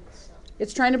promote itself.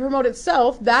 It's trying to promote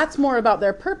itself. That's more about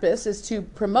their purpose, is to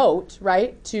promote,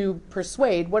 right? To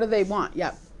persuade. What do they want?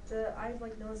 Yeah. I've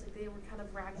noticed they were kind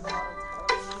of ragging on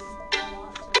television a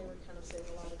lot, so they were kind of saying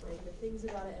a lot of negative things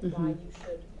about it and why you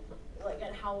should,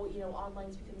 and how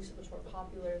online's becoming so much more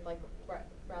popular.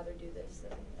 Rather do this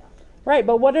than that. Right,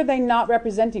 but what are they not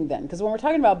representing then? Because when we're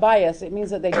talking about bias, it means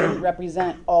that they didn't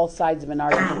represent all sides of an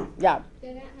argument. Yeah. they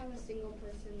didn't have a single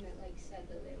person that said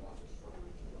that they watched on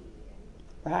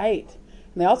TV. Right.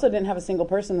 And they also didn't have a single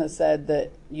person that said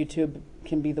that YouTube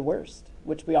can be the worst,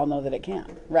 which we all know that it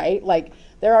can, right?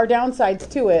 There are downsides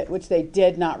to it, which they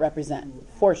did not represent,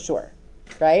 for sure,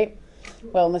 right?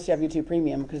 Well, unless you have YouTube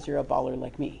Premium, because you're a baller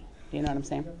like me. Do you know what I'm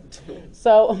saying?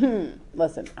 So,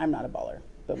 listen, I'm not a baller,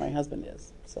 but my husband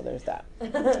is. So there's that.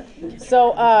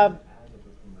 So,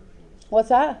 what's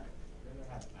that?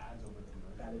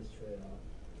 That is true.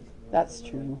 That's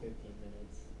true.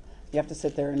 You have to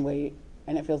sit there and wait,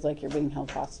 and it feels like you're being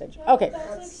held hostage. Okay.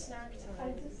 That's snack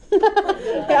time.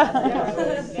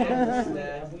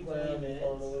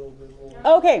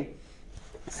 Okay.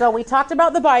 So we talked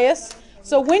about the bias.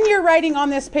 So when you're writing on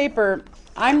this paper,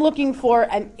 I'm looking for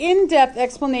an in-depth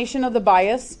explanation of the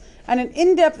bias and an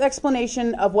in-depth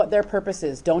explanation of what their purpose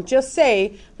is. Don't just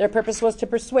say their purpose was to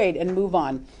persuade and move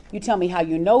on. You tell me how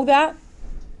you know that,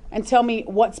 and tell me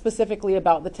what specifically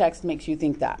about the text makes you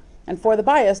think that. And for the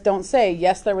bias, don't say,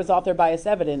 yes, there was author bias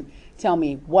evident. Tell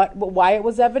me why it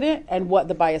was evident and what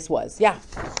the bias was. Yeah?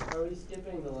 Are we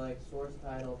skipping the source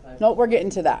title type? No, we're getting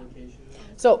to that.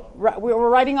 So we're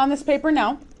writing on this paper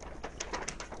now.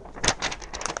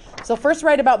 So first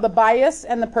write about the bias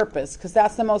and the purpose, because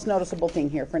that's the most noticeable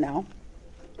thing here for now.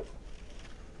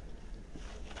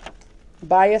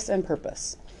 Bias and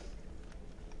purpose.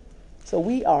 So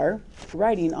we are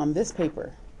writing on this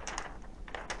paper.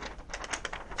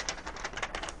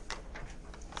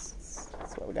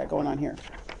 That's what we got going on here.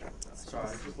 Sorry, I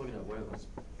was just looking at what it was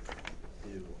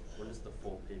due. What is the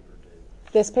full paper due?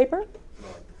 This paper? No,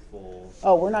 the full.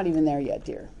 Oh, we're not even there yet,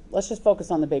 dear. Let's just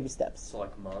focus on the baby steps. So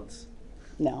months?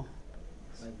 No.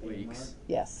 Weeks?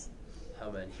 Yes.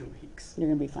 How many weeks? You're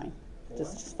going to be fine.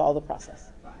 Just follow the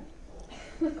process.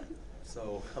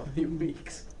 So how many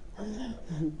weeks?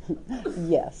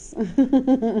 Yes.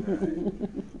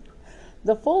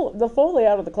 The full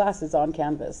layout of the class is on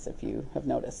Canvas. If you have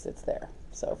noticed, it's there.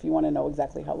 So if you want to know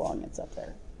exactly how long, it's up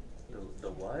there.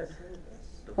 The what?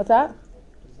 What's that?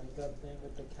 Like the thing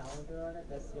with the calendar on it.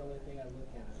 That's the only thing I look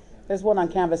at. There's one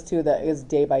on Canvas too that is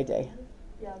day by day.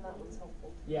 Yeah, that one's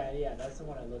helpful. Yeah, that's the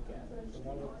one I look at. The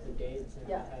one with the dates and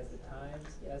Yeah. it has the times.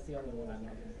 That's the only one I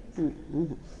look at.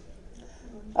 Mm-hmm.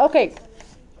 Okay,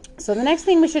 so the next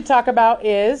thing we should talk about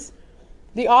is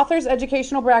the author's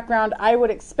educational background. I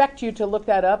would expect you to look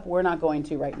that up. We're not going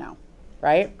to right now,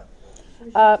 right? We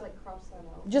should just like cross that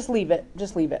out. Just leave it.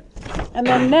 Just leave it. And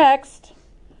then next,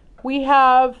 we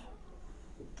have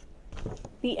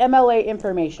the MLA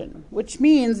information, which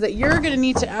means that you're going to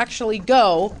need to actually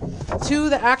go to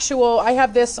the actual, I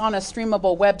have this on a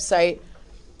streamable website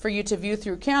for you to view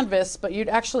through Canvas, but you'd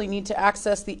actually need to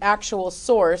access the actual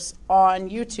source on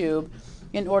YouTube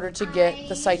in order to get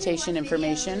the citation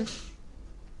information.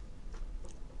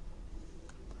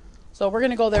 So we're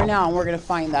going to go there now and we're going to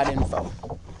find that info.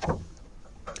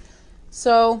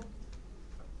 So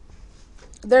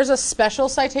there's a special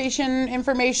citation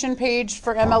information page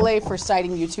for MLA for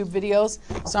citing YouTube videos.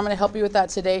 So I'm going to help you with that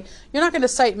today. You're not going to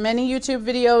cite many YouTube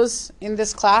videos in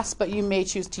this class, but you may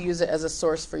choose to use it as a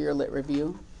source for your lit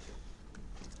review.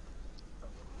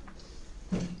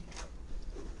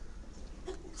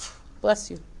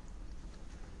 Bless you.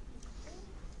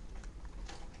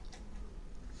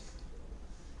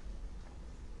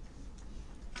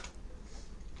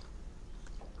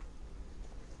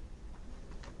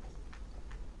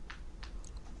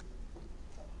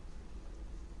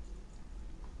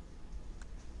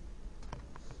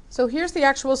 So here's the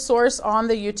actual source on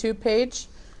the YouTube page,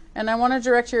 and I want to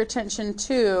direct your attention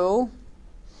to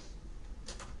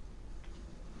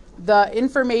the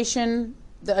information,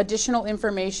 the additional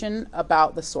information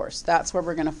about the source. That's where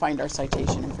we're going to find our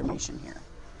citation information here.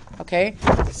 Okay,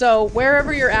 so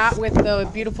wherever you're at with the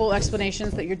beautiful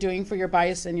explanations that you're doing for your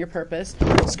bias and your purpose,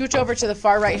 scooch over to the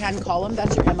far right-hand column.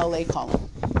 That's your MLA column.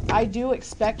 I do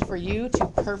expect for you to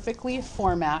perfectly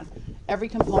format every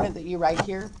component that you write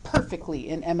here perfectly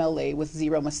in MLA with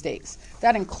 0 mistakes.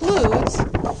 That includes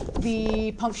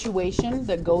the punctuation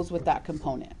that goes with that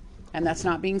component. And that's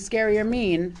not being scary or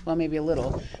mean, well, maybe a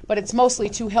little, but it's mostly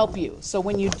to help you. So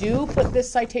when you do put this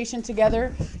citation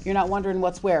together, you're not wondering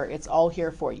what's where. It's all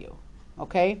here for you,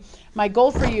 okay? My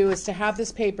goal for you is to have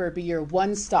this paper be your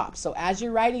one stop. So as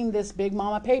you're writing this big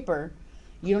mama paper,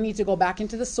 you don't need to go back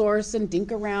into the source and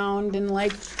dink around and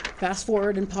like fast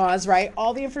forward and pause, right?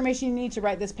 All the information you need to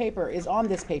write this paper is on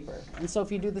this paper. And so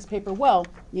if you do this paper well,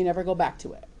 you never go back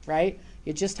to it, right?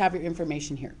 You just have your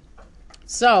information here.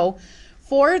 So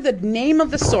for the name of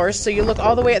the source, so you look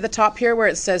all the way at the top here where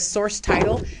it says source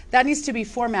title, that needs to be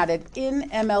formatted in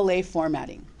MLA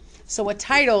formatting. So a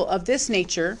title of this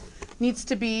nature needs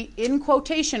to be in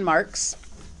quotation marks.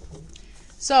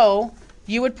 So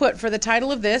you would put, for the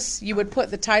title of this, you would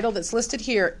put the title that's listed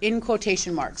here in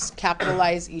quotation marks,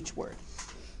 capitalize each word.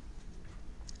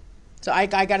 So I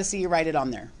got to see you write it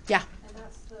on there. Yeah? And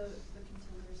that's the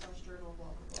contender/journal blah,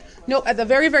 blah, blah. No, at the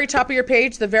very, very top of your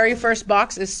page, the very first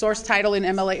box is source title in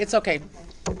MLA. It's okay.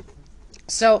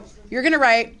 So you're going to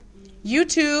write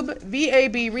YouTube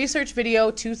VAB research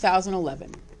video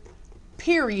 2011.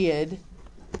 Period.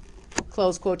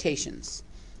 Close quotations.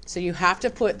 So you have to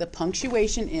put the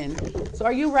punctuation in. So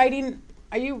are you writing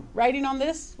on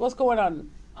this? What's going on?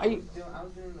 I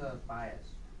was doing the bias.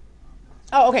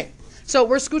 Oh, okay. So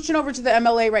we're scooching over to the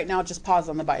MLA right now. Just pause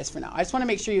on the bias for now. I just want to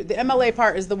make sure the MLA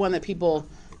part is the one that people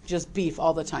just beef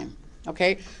all the time.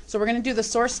 Okay? So we're going to do the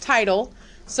source title.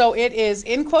 So it is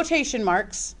in quotation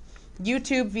marks,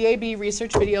 YouTube VAB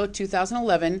research video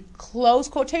 2011, close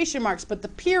quotation marks, but the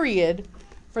period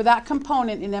for that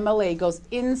component in MLA goes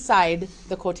inside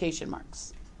the quotation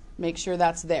marks. Make sure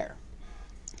that's there.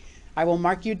 I will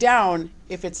mark you down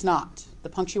if it's not. The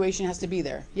punctuation has to be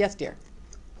there. Yes, dear?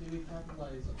 Do we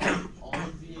capitalize all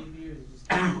of VAB or is it just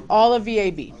all of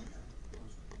VAB.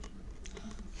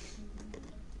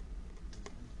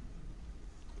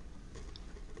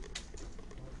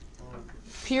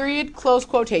 Period, close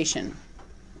quotation.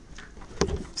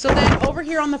 So then over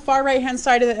here on the far right hand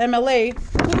side of the MLA,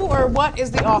 who or what is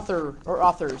the author or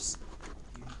authors?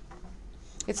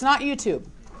 It's not YouTube.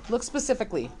 Look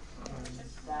specifically.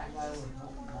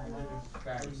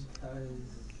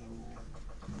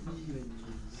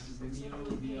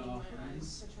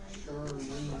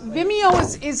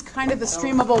 Vimeo is kind of the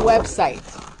streamable website.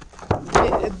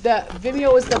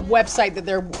 Vimeo is the website that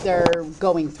they're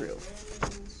going through.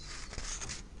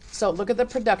 So look at the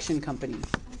production company.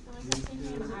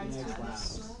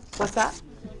 What's that?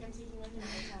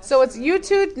 So it's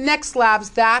YouTube Next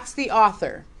Labs. That's the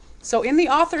author. So in the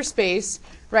author space,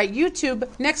 write YouTube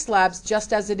Next Labs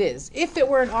just as it is. If it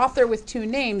were an author with two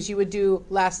names, you would do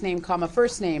last name, comma,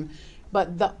 first name. But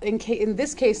in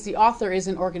this case, the author is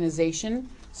an organization,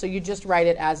 so you just write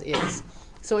it as is.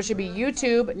 So it should be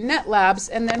YouTube Net Labs,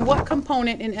 and then what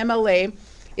component in MLA?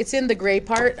 It's in the gray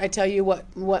part. I tell you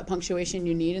what punctuation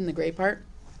you need in the gray part.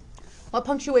 What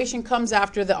punctuation comes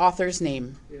after the author's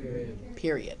name?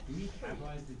 Period. Do you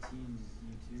capitalize the T in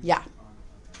YouTube? Yeah.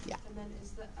 Yeah. And then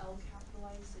is the L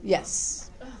capitalized?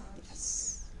 Yes.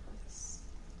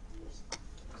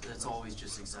 That's always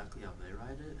just exactly how they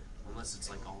write it, unless it's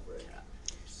like all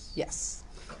caps. Yes.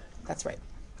 That's right.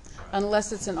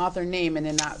 Unless it's an author name, and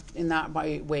in that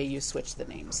way you switch the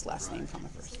names, last name, comma,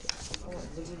 first.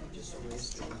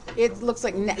 It looks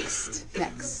like next.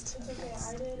 It's okay,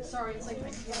 I did. Sorry, it's like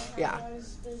Yeah.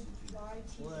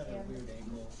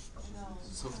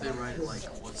 So if they write it like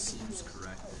what seems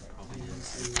correct, it probably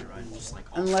is. If they write it just like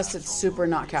all Unless caps, it's all super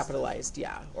not lowercase. capitalized,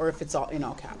 yeah. Or if it's all in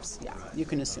all caps, yeah. You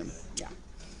can assume, yeah.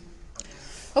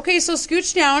 Okay, so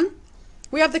scooch down.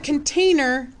 We have the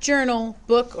container, journal,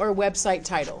 book, or website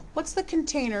title. What's the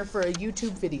container for a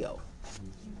YouTube video?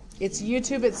 It's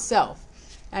YouTube itself.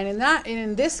 And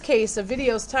in this case, a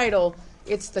video's title,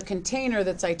 it's the container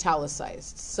that's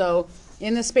italicized. So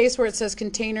in the space where it says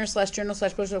container / journal /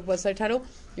 website title,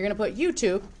 you're going to put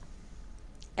YouTube,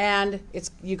 and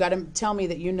you got to tell me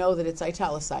that you know that it's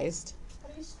italicized. How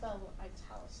do you spell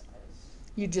italicized?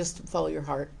 You just follow your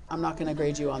heart. I'm not going to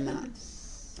grade you on that.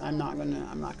 I'm not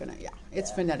gonna, yeah. It's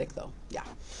phonetic though, yeah.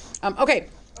 Okay,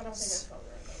 I don't think I spelled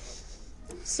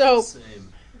it right. so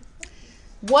Same.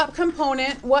 what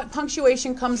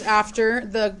punctuation comes after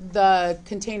the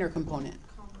container component?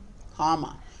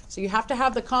 Comma. So you have to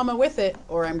have the comma with it,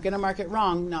 or I'm gonna mark it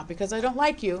wrong, not because I don't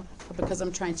like you, but because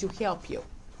I'm trying to help you,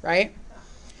 right?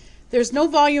 There's no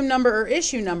volume number or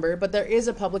issue number, but there is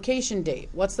a publication date.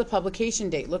 What's the publication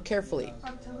date? Look carefully.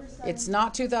 It's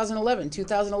not 2011.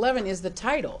 2011 is the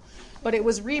title, but it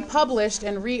was republished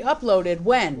and re-uploaded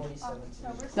when?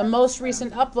 The most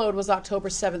recent upload was October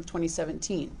 7th,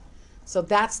 2017. So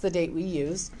that's the date we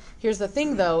use. Here's the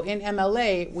thing though, in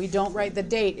MLA, we don't write the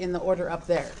date in the order up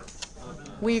there.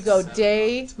 We go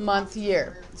day, month,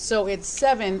 year. So it's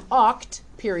 7 oct,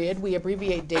 period. We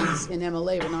abbreviate dates in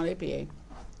MLA, but not APA.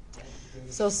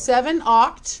 So 7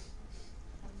 oct,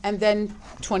 and then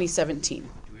 2017. Do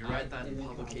we write that in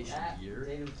publication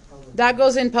year? That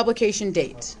goes in publication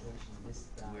date.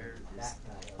 Where is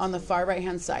On the far right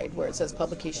hand side where it says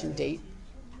publication date.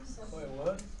 Wait,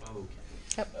 what? oh, okay.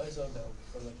 Yep. Oh, so no,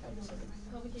 from the campus.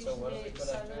 Publication So what do we date put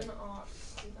after? 7 off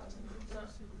 2000.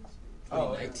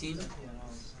 Oh, 19?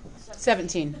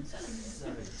 17.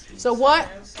 So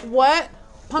what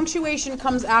punctuation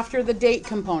comes after the date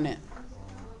component?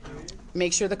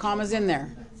 Make sure the comma's in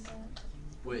there.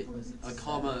 Wait, a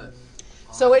comma.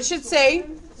 So it should say,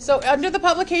 so under the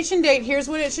publication date, here's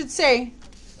what it should say.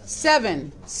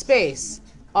 7 space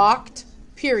oct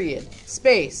period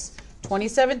space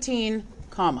 2017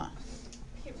 comma.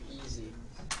 Easy.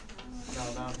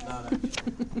 No.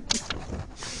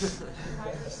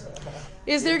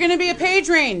 Is there going to be a page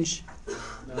range?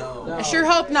 No. I sure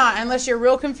hope not, unless you're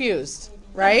real confused,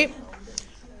 right?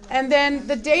 And then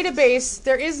the database,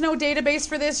 there is no database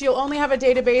for this. You'll only have a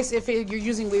database if you're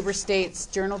using Weber State's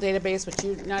journal database, which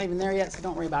you're not even there yet, so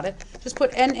don't worry about it. Just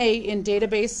put NA in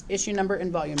database, issue number, and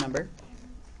volume number.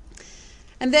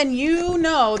 And then you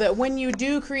know that when you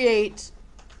do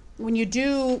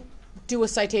do a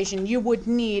citation, you would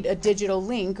need a digital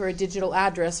link or a digital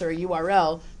address or a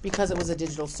URL because it was a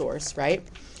digital source, right?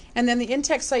 And then the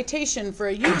in-text citation for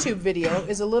a YouTube video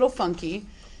is a little funky.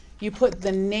 You put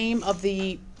the name of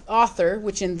the author,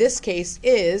 which in this case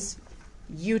is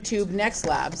YouTube Next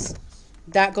Labs.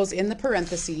 That goes in the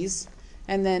parentheses.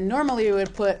 And then normally we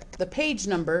would put the page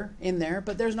number in there,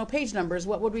 but there's no page numbers.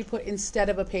 What would we put instead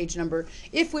of a page number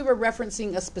if we were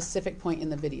referencing a specific point in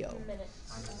the video?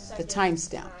 The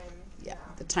timestamp. Yeah,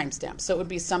 the timestamp. So it would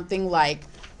be something like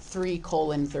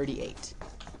 3:38.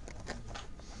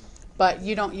 But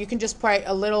you can just put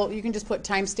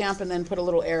timestamp and then put a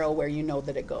little arrow where you know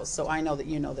that it goes. So I know that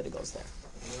you know that it goes there.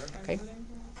 Okay.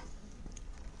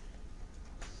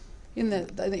 In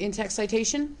the in-text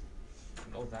citation?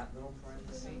 Oh, that little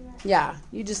parenthesis? Yeah,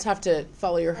 you just have to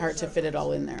follow your heart to fit it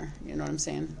all in there. You know what I'm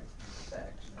saying?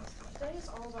 Today is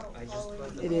all about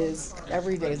following. It is.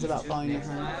 Every day is about following your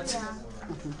heart. Yeah.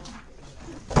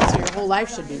 That's what your whole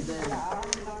life should be.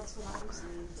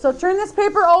 So turn this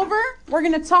paper over. We're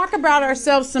going to talk about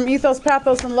ourselves, some ethos,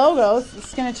 pathos, and logos.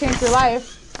 It's going to change your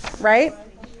life, right?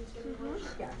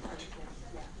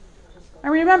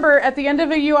 And remember, at the end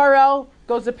of a URL,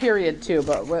 goes a period too,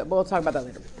 but we'll talk about that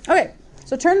later. Okay,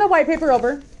 so turn the white paper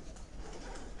over.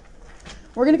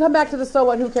 We're going to come back to the so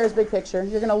what, who cares big picture.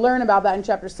 You're going to learn about that in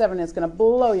chapter 7. It's going to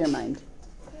blow your mind.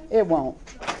 It won't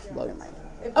blow your mind.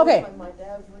 Okay.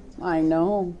 I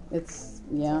know. It's,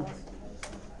 yeah.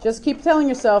 Just keep telling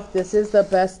yourself this is the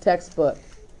best textbook.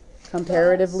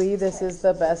 Comparatively, this is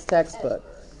the best textbook.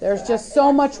 There's just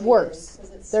so much worse.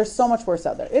 There's so much worse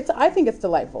out there. I think it's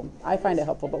delightful. I find it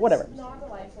helpful, but whatever. It's not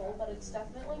delightful, but it's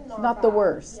definitely Not the bad.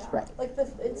 worst, Yeah. right. Like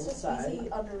it's just easy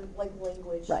under like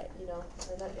language, Right. you know,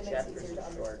 and it makes it easier to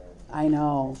understand. I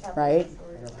know, right?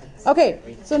 Okay,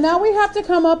 so now we have to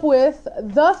come up with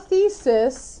the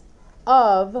thesis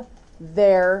of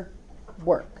their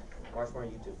work. Watch more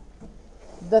YouTube.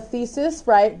 The thesis,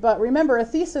 right? But remember, a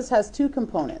thesis has two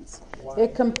components.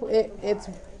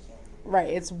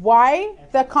 It's why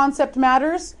the concept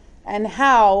matters and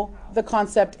how the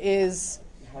concept is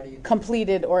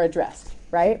completed or addressed,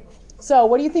 right? So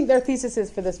what do you think their thesis is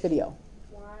for this video?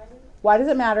 Why does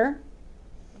it matter?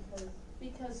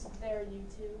 Because they're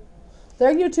YouTube.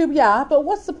 They're YouTube, yeah, but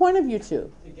what's the point of YouTube?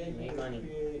 Make money.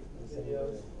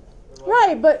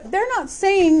 Right, but they're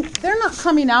not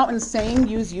coming out and saying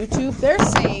use YouTube. They're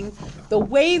saying the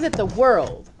way that the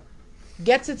world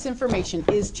gets its information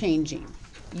is changing.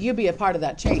 You be a part of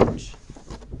that change.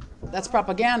 That's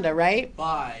propaganda, right?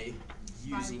 By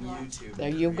using YouTube. There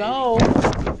you go.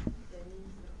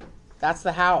 That's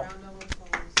the how.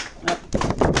 I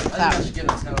think I should give a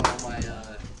 10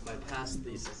 on my past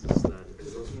theses then,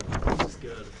 because those are just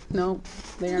good. No,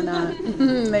 they are not.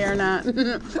 They are not.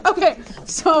 Okay,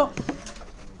 so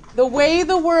the way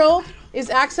the world is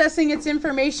accessing its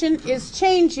information is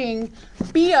changing.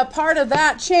 Be a part of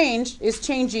that change is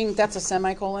changing. That's a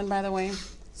semicolon, by the way.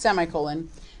 Semicolon.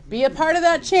 Be a part of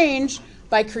that change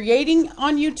by creating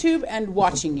on YouTube and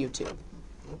watching YouTube.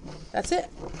 That's it.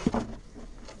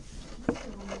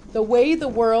 The way the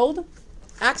world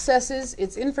accesses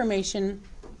its information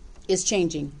is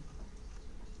changing.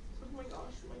 Oh my gosh,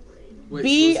 my brain. Wait,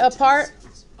 Be so a part.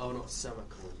 Oh no, semicolon.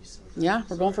 You said. Yeah,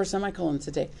 we're going for semicolons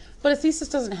today. But a thesis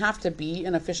doesn't have to be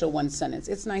an official one sentence.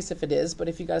 It's nice if it is, but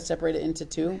if you got to separate it into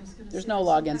two, there's no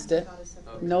law against it.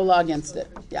 Okay. No law against it.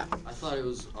 Yeah. I thought it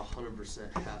was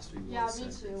 100% has to be one Yeah, me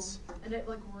sentence. too. And it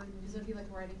like worried me because it'd be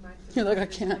like writing my. You're like, I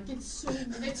can't. Like, it's so.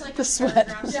 It's like The a sweat.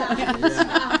 paragraph.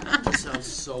 Yeah. It sounds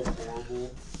so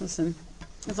horrible. Listen,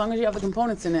 as long as you have the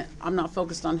components in it, I'm not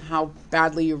focused on how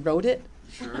badly you wrote it.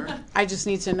 Sure. I just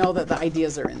need to know that the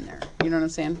ideas are in there. You know what I'm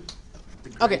saying? The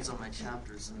Okay. grades on my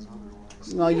chapter says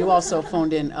otherwise. Well, you also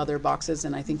phoned in other boxes,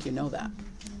 and I think you know that.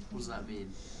 What does that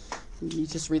mean? You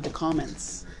just read the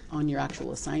comments on your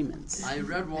actual assignments. I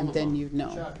read one And of then them. you'd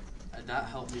know. And that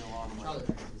helped me a lot.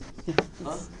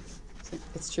 Huh?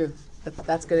 It's true.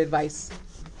 That's good advice.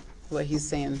 What he's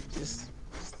saying. Just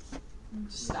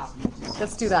Stop.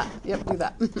 let's do that. Yep, do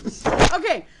that.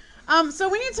 Okay. So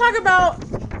we need to talk about.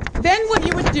 Then what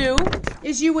you would do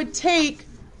is you would take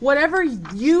whatever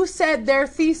you said their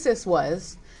thesis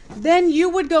was. Then you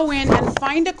would go in and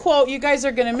find a quote. You guys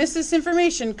are going to miss this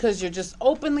information because you're just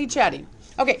openly chatting.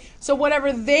 Okay, so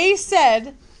whatever they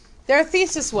said their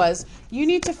thesis was, you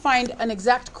need to find an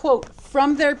exact quote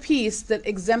from their piece that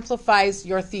exemplifies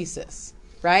your thesis,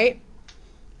 right?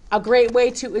 A great way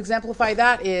to exemplify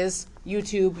that is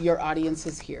YouTube, your audience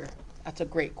is here. That's a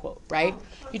great quote, right?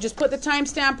 You just put the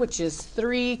timestamp, which is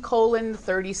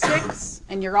 3:36,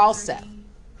 and you're all set.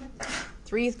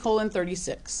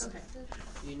 3:36. Okay.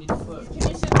 You need to put. Can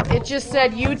you say It just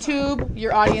said YouTube,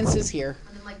 your audience is here.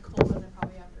 and then like colon and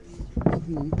probably after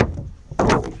YouTube.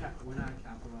 We're not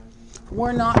capitalizing.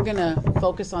 We're not gonna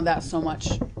focus on that so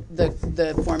much,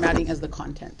 the formatting as the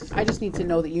content. I just need to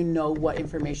know that you know what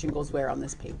information goes where on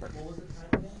this paper. What was the time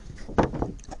again?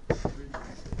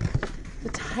 The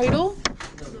title?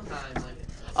 No, the time. Like,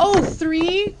 Oh,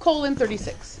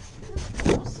 3:36.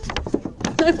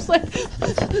 I was like,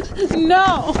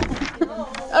 no.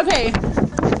 Okay.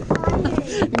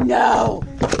 No.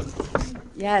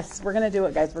 Yes, we're going to do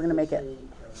it, guys. We're going to make it.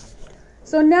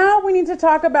 So now we need to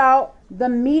talk about the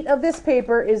meat of this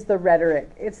paper is the rhetoric.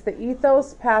 It's the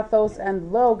ethos, pathos,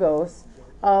 and logos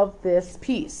of this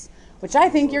piece, which I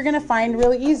think you're going to find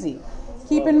really easy.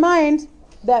 Keep in mind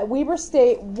that Weber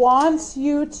State wants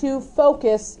you to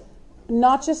focus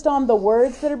not just on the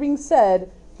words that are being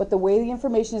said, but the way the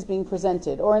information is being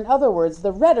presented, or in other words,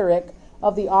 the rhetoric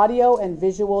of the audio and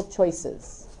visual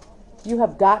choices. You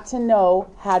have got to know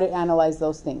how to analyze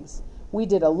those things. We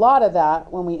did a lot of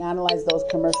that when we analyzed those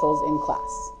commercials in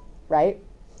class, right?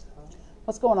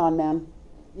 What's going on, man?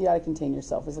 You got to contain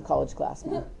yourself as a college class,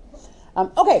 man.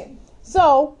 Okay,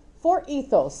 so for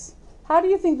ethos, how do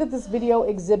you think that this video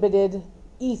exhibited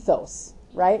ethos,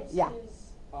 right? Yeah.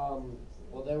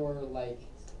 Well, there were like,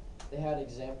 they had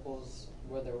examples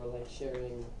where they were like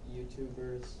sharing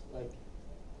YouTubers, like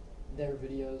their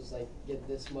videos like get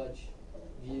this much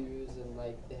views and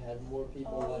like they had more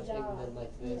people watching than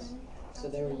like this. So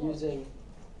they were using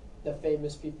the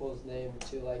famous people's name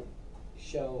to like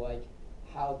show like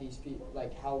how these people,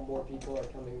 like how more people are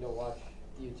coming to watch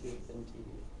YouTube than TV.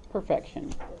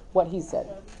 Perfection. What he said.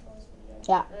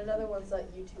 Yeah. And another one's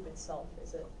that YouTube itself,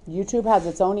 is it? YouTube has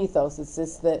its own ethos. It's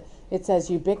just that it's as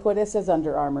ubiquitous as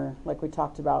Under Armour, like we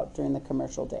talked about during the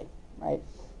commercial day, right?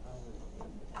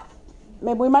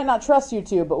 Maybe we might not trust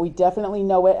YouTube, but we definitely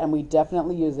know it and we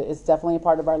definitely use it. It's definitely a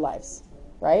part of our lives,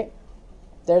 right?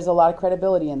 There's a lot of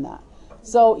credibility in that.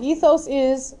 So ethos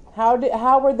is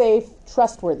how were they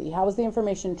trustworthy? How was the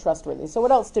information trustworthy? So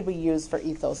what else did we use for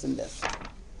ethos in this?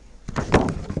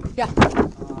 Yeah.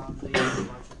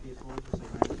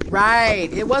 Right.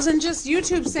 It wasn't just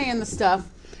YouTube saying the stuff.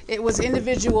 It was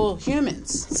individual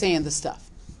humans saying the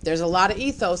stuff. There's a lot of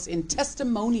ethos in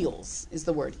testimonials is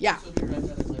the word. Yeah. So do you write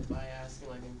that as like by asking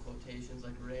like in quotations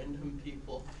like random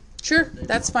people? Sure,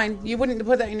 that's fine. You wouldn't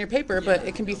put that in your paper, but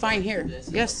it can be fine here.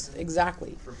 Yes,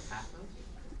 exactly. For pathos?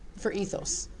 For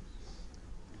ethos.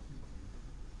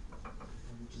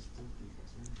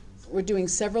 We're doing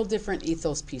several different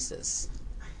ethos pieces.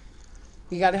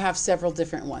 You got to have several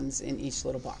different ones in each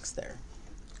little box there.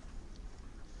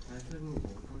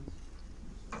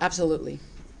 Absolutely.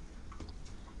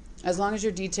 As long as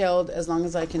you're detailed, as long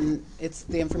as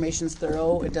the information's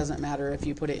thorough, it doesn't matter if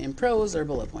you put it in prose or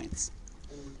bullet points.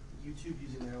 And YouTube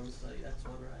using their own study, that's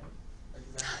one, right?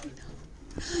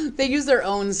 Like, They use their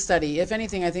own study. If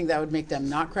anything, I think that would make them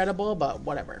not credible, but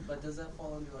whatever. But does that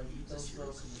fall under like ethos though?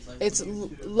 'Cause It's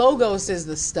logos is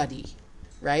the study,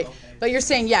 right? Okay. But you're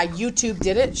saying, yeah, YouTube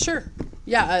did it? Sure.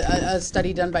 Yeah, a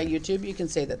study done by YouTube, you can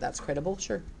say that that's credible,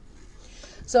 sure.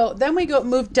 So then we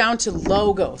move down to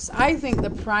logos. I think the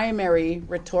primary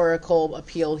rhetorical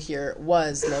appeal here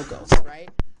was logos, right?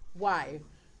 Why?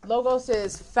 Logos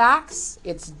is facts,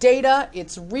 it's data,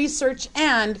 it's research,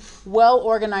 and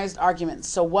well-organized arguments.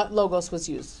 So what logos was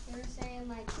used? They were saying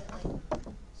like that, like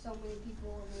so many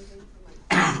people were moving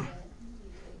from like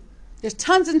There's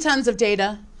tons and tons of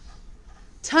data,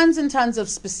 tons and tons of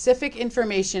specific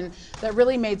information that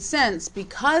really made sense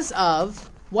because of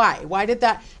why? Why did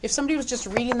that? If somebody was just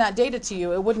reading that data to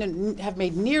you, it wouldn't have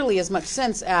made nearly as much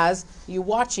sense as you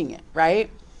watching it, right?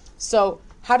 So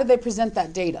how did they present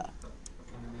that data?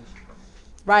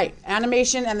 Right,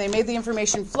 animation, and they made the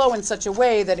information flow in such a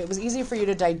way that it was easy for you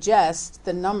to digest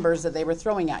the numbers that they were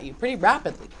throwing at you pretty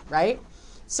rapidly, right?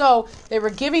 So they were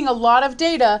giving a lot of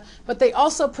data, but they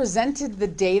also presented the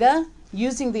data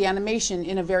using the animation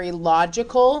in a very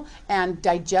logical and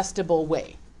digestible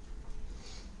way.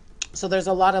 So there's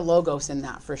a lot of logos in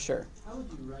that for sure. how would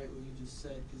you write what you just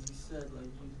said? Because you said like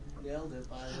you nailed it.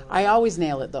 But I always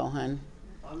nail it though, hun.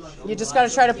 You just got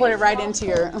to try to put it right into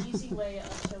your... Easy way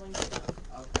of showing stuff.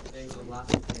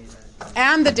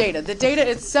 And the data. The data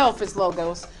itself is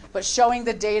logos, but showing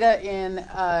the data in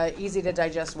easy to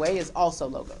digest way is also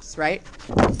logos, right?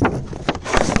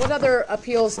 What other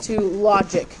appeals to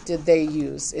logic did they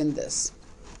use in this?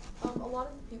 A lot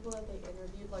of the people that they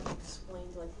interviewed like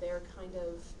explained like their kind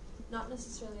of, not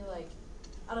necessarily like,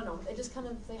 I don't know,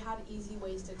 they had easy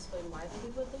ways to explain why they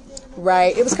did what they did.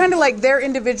 Right. It was kind of like their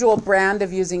individual brand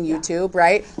of using YouTube,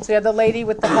 right? So you had the lady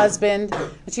with the husband,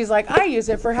 and she's like, I use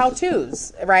it for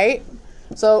how-tos, right?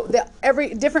 So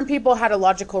different people had a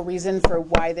logical reason for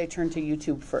why they turned to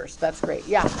YouTube first. That's great.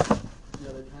 Yeah.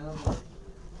 Yeah, they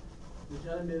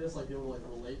kind of made us like able to like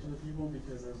relate to the people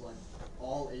because there's like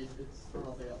all ages. I don't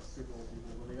know if they got super old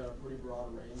people, but they got a pretty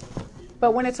broad range of people.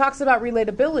 But when it talks about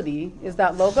relatability, is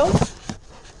that logo?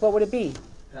 What would it be?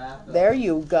 There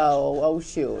you go. Oh,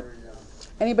 shoot.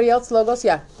 Anybody else? Logos?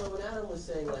 Yeah. So when Adam was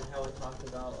saying like how it talked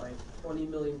about like 20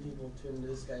 million people tuned into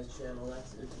this guy's channel,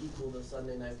 it's equal to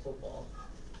Sunday Night Football.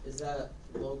 Is that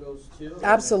logos too?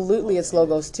 Absolutely, it's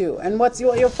logos too. And what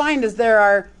you'll find is there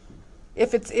are,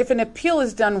 if an appeal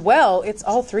is done well, it's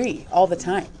all three all the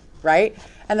time, right?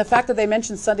 And the fact that they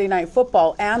mentioned Sunday Night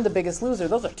Football and The Biggest Loser,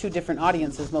 those are two different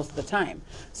audiences most of the time.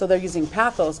 So they're using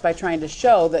pathos by trying to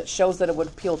shows that it would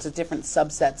appeal to different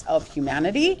subsets of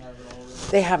humanity.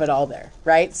 They have it all there,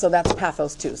 right? So that's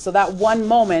pathos too. So that one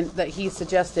moment that he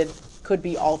suggested could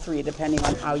be all three depending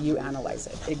on how you analyze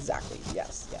it. Exactly,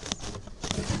 yes, yes.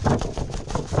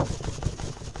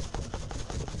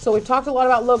 So we've talked a lot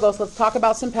about logos. Let's talk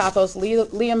about some pathos.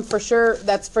 Liam, for sure,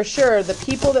 that's for sure. The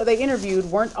people that they interviewed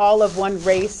weren't all of one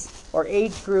race or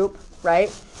age group,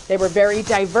 right? They were very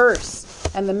diverse.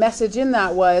 And the message in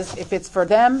that was, if it's for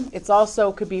them, it's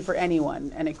also could be for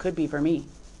anyone, and it could be for me,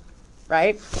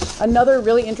 right? Another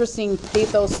really interesting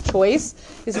pathos choice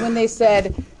is when they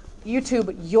said,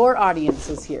 YouTube, your audience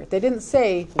is here. They didn't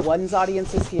say one's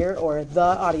audience is here or the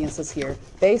audience is here.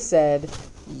 They said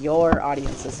your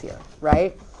audience is here,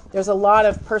 right? There's a lot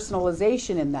of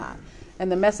personalization in that.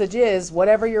 And the message is,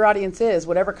 whatever your audience is,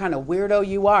 whatever kind of weirdo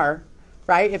you are,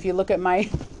 right? If you look at my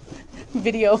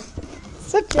video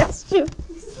suggestions.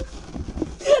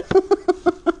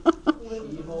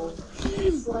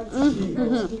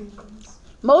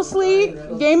 Mostly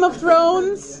Game of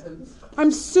Thrones. I'm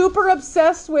super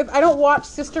obsessed with, I don't watch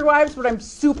Sister Wives, but I'm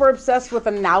super obsessed with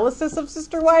analysis of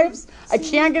Sister Wives. I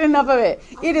can't get enough of it.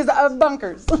 It is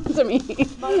bunkers to me.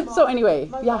 So anyway,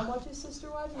 my yeah. mom watches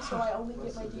Sister Wives, and so I only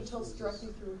get my details directly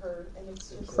through her, and it's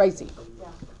just Crazy. Yeah.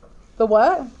 The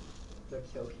what? The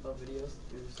kill count videos.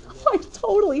 I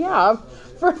totally have.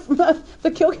 For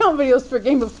the kill count videos for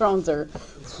Game of Thrones are,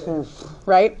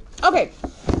 right? Okay.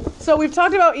 So we've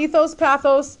talked about ethos,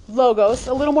 pathos, logos.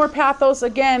 A little more pathos,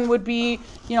 again, would be,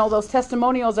 you know, those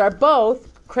testimonials are both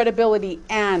credibility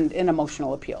and an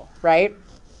emotional appeal, right?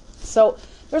 So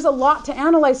there's a lot to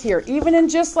analyze here, even in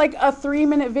just like a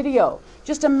 3-minute video.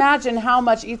 Just imagine how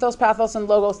much ethos, pathos, and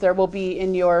logos there will be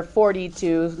in your 40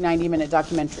 to 90-minute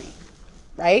documentary,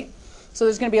 right? So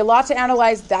there's going to be a lot to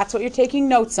analyze. That's what you're taking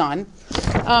notes on.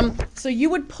 So you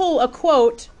would pull a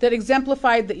quote that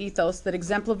exemplified the ethos, that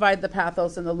exemplified the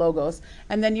pathos and the logos,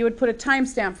 and then you would put a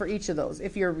timestamp for each of those.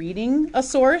 If you're reading a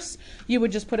source, you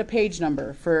would just put a page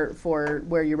number for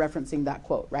where you're referencing that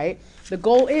quote, right? The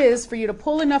goal is for you to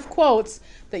pull enough quotes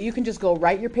that you can just go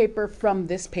write your paper from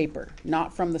this paper,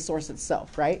 not from the source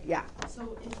itself, right? Yeah.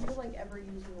 So if you're like ever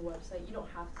using a website, you don't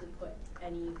have to put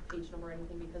any page number or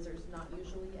anything because there's not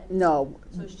usually any. No.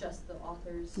 So it's just the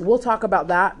authors. We'll talk about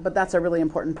that, but that's a really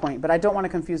important point. But I don't want to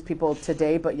confuse people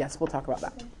today, but yes, we'll talk about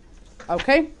that.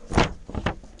 Okay?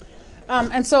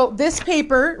 And so this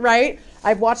paper, right,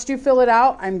 I've watched you fill it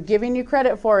out. I'm giving you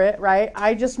credit for it, right?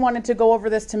 I just wanted to go over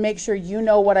this to make sure you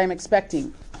know what I'm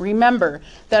expecting. Remember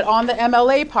that on the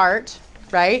MLA part,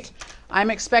 right, I'm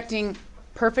expecting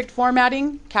perfect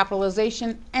formatting,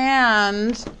 capitalization,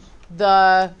 and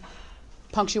the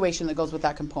punctuation that goes with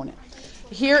that component.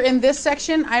 Here in this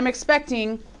section, I'm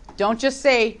expecting, don't just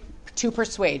say to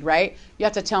persuade, right? You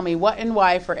have to tell me what and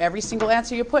why for every single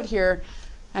answer you put here.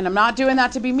 And I'm not doing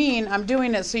that to be mean. I'm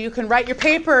doing it so you can write your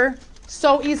paper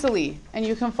so easily and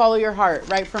you can follow your heart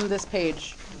right from this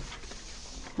page.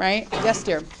 Right? Yes,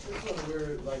 dear. This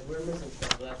one we're missing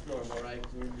stuff, but that's normal,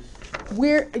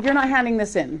 right? You're not handing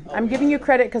this in. I'm giving you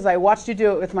credit because I watched you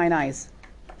do it with mine eyes.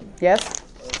 Yes?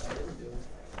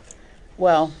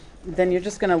 Well, then you're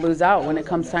just going to lose out when it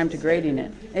comes time to grading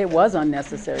it. It was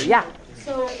unnecessary. Yeah.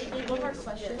 So one more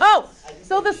question. Oh,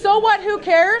 so the so what, who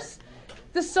cares?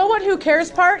 The so what, who cares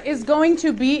part is going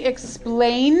to be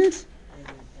explained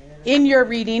in your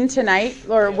reading tonight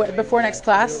or before next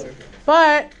class.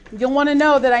 But you'll want to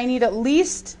know that I need at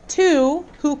least 2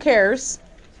 who cares,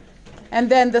 and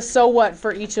then the so what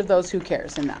for each of those who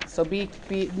cares in that. So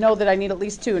know that I need at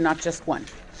least 2, not just 1.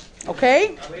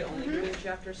 Okay? Are we only doing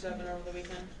chapter 7 over the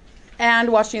weekend?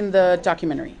 And watching the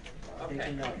documentary.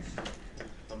 Okay.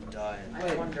 I'm dying.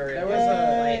 Wait, I wonder there if was there's a-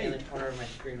 a light in the corner of my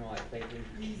screen while I play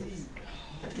games.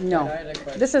 No.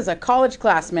 This is a college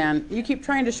class, man. You keep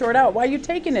trying to short out. Why are you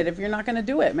taking it if you're not going to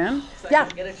do it, man? Yeah.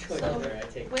 Get a choice whether I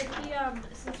take With the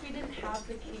since we didn't have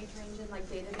the page range and like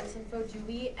database info, do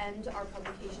we end our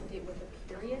publication date with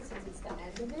a period since it's the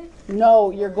end of it? No,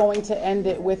 you're going to end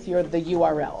it with the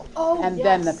URL. Oh, and yes,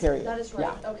 then the period. That is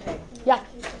right. Yeah. Okay. Yeah.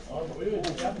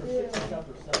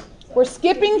 We're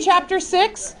skipping chapter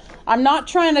 6. I'm not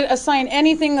trying to assign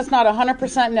anything that's not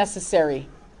 100% necessary.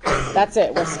 That's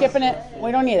it. We're skipping it.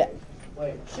 We don't need it.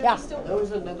 Wait. Yeah. There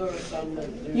was another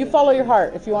assignment due. You follow your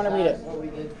heart if you want to read it. What we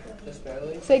did just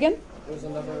barely? Say again? There was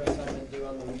another assignment due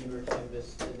on the Weaver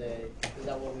campus today. Is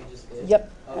that what we just did?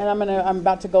 Yep. Okay. And I'm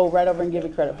about to go right over and give you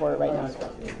credit for it right now.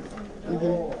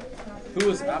 Who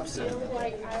was absent?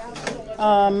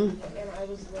 A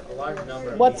large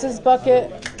number. What's his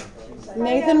bucket?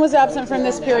 Nathan was absent from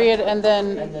this period, and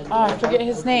then I forget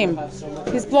his name.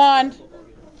 He's blonde.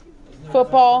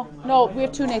 Football. No, we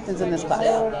have 2 Nathans in this class.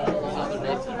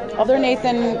 Other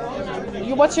Nathan.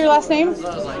 What's your last name?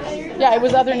 Yeah, it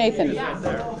was other Nathan.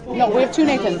 No, we have 2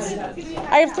 Nathans.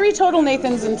 I have 3 total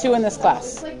Nathans and 2 in this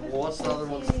class. What's the other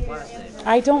one's last name?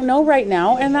 I don't know right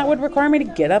now, and that would require me to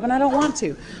get up, and I don't want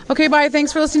to. Okay, bye.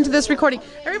 Thanks for listening to this recording.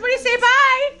 Everybody say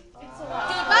bye.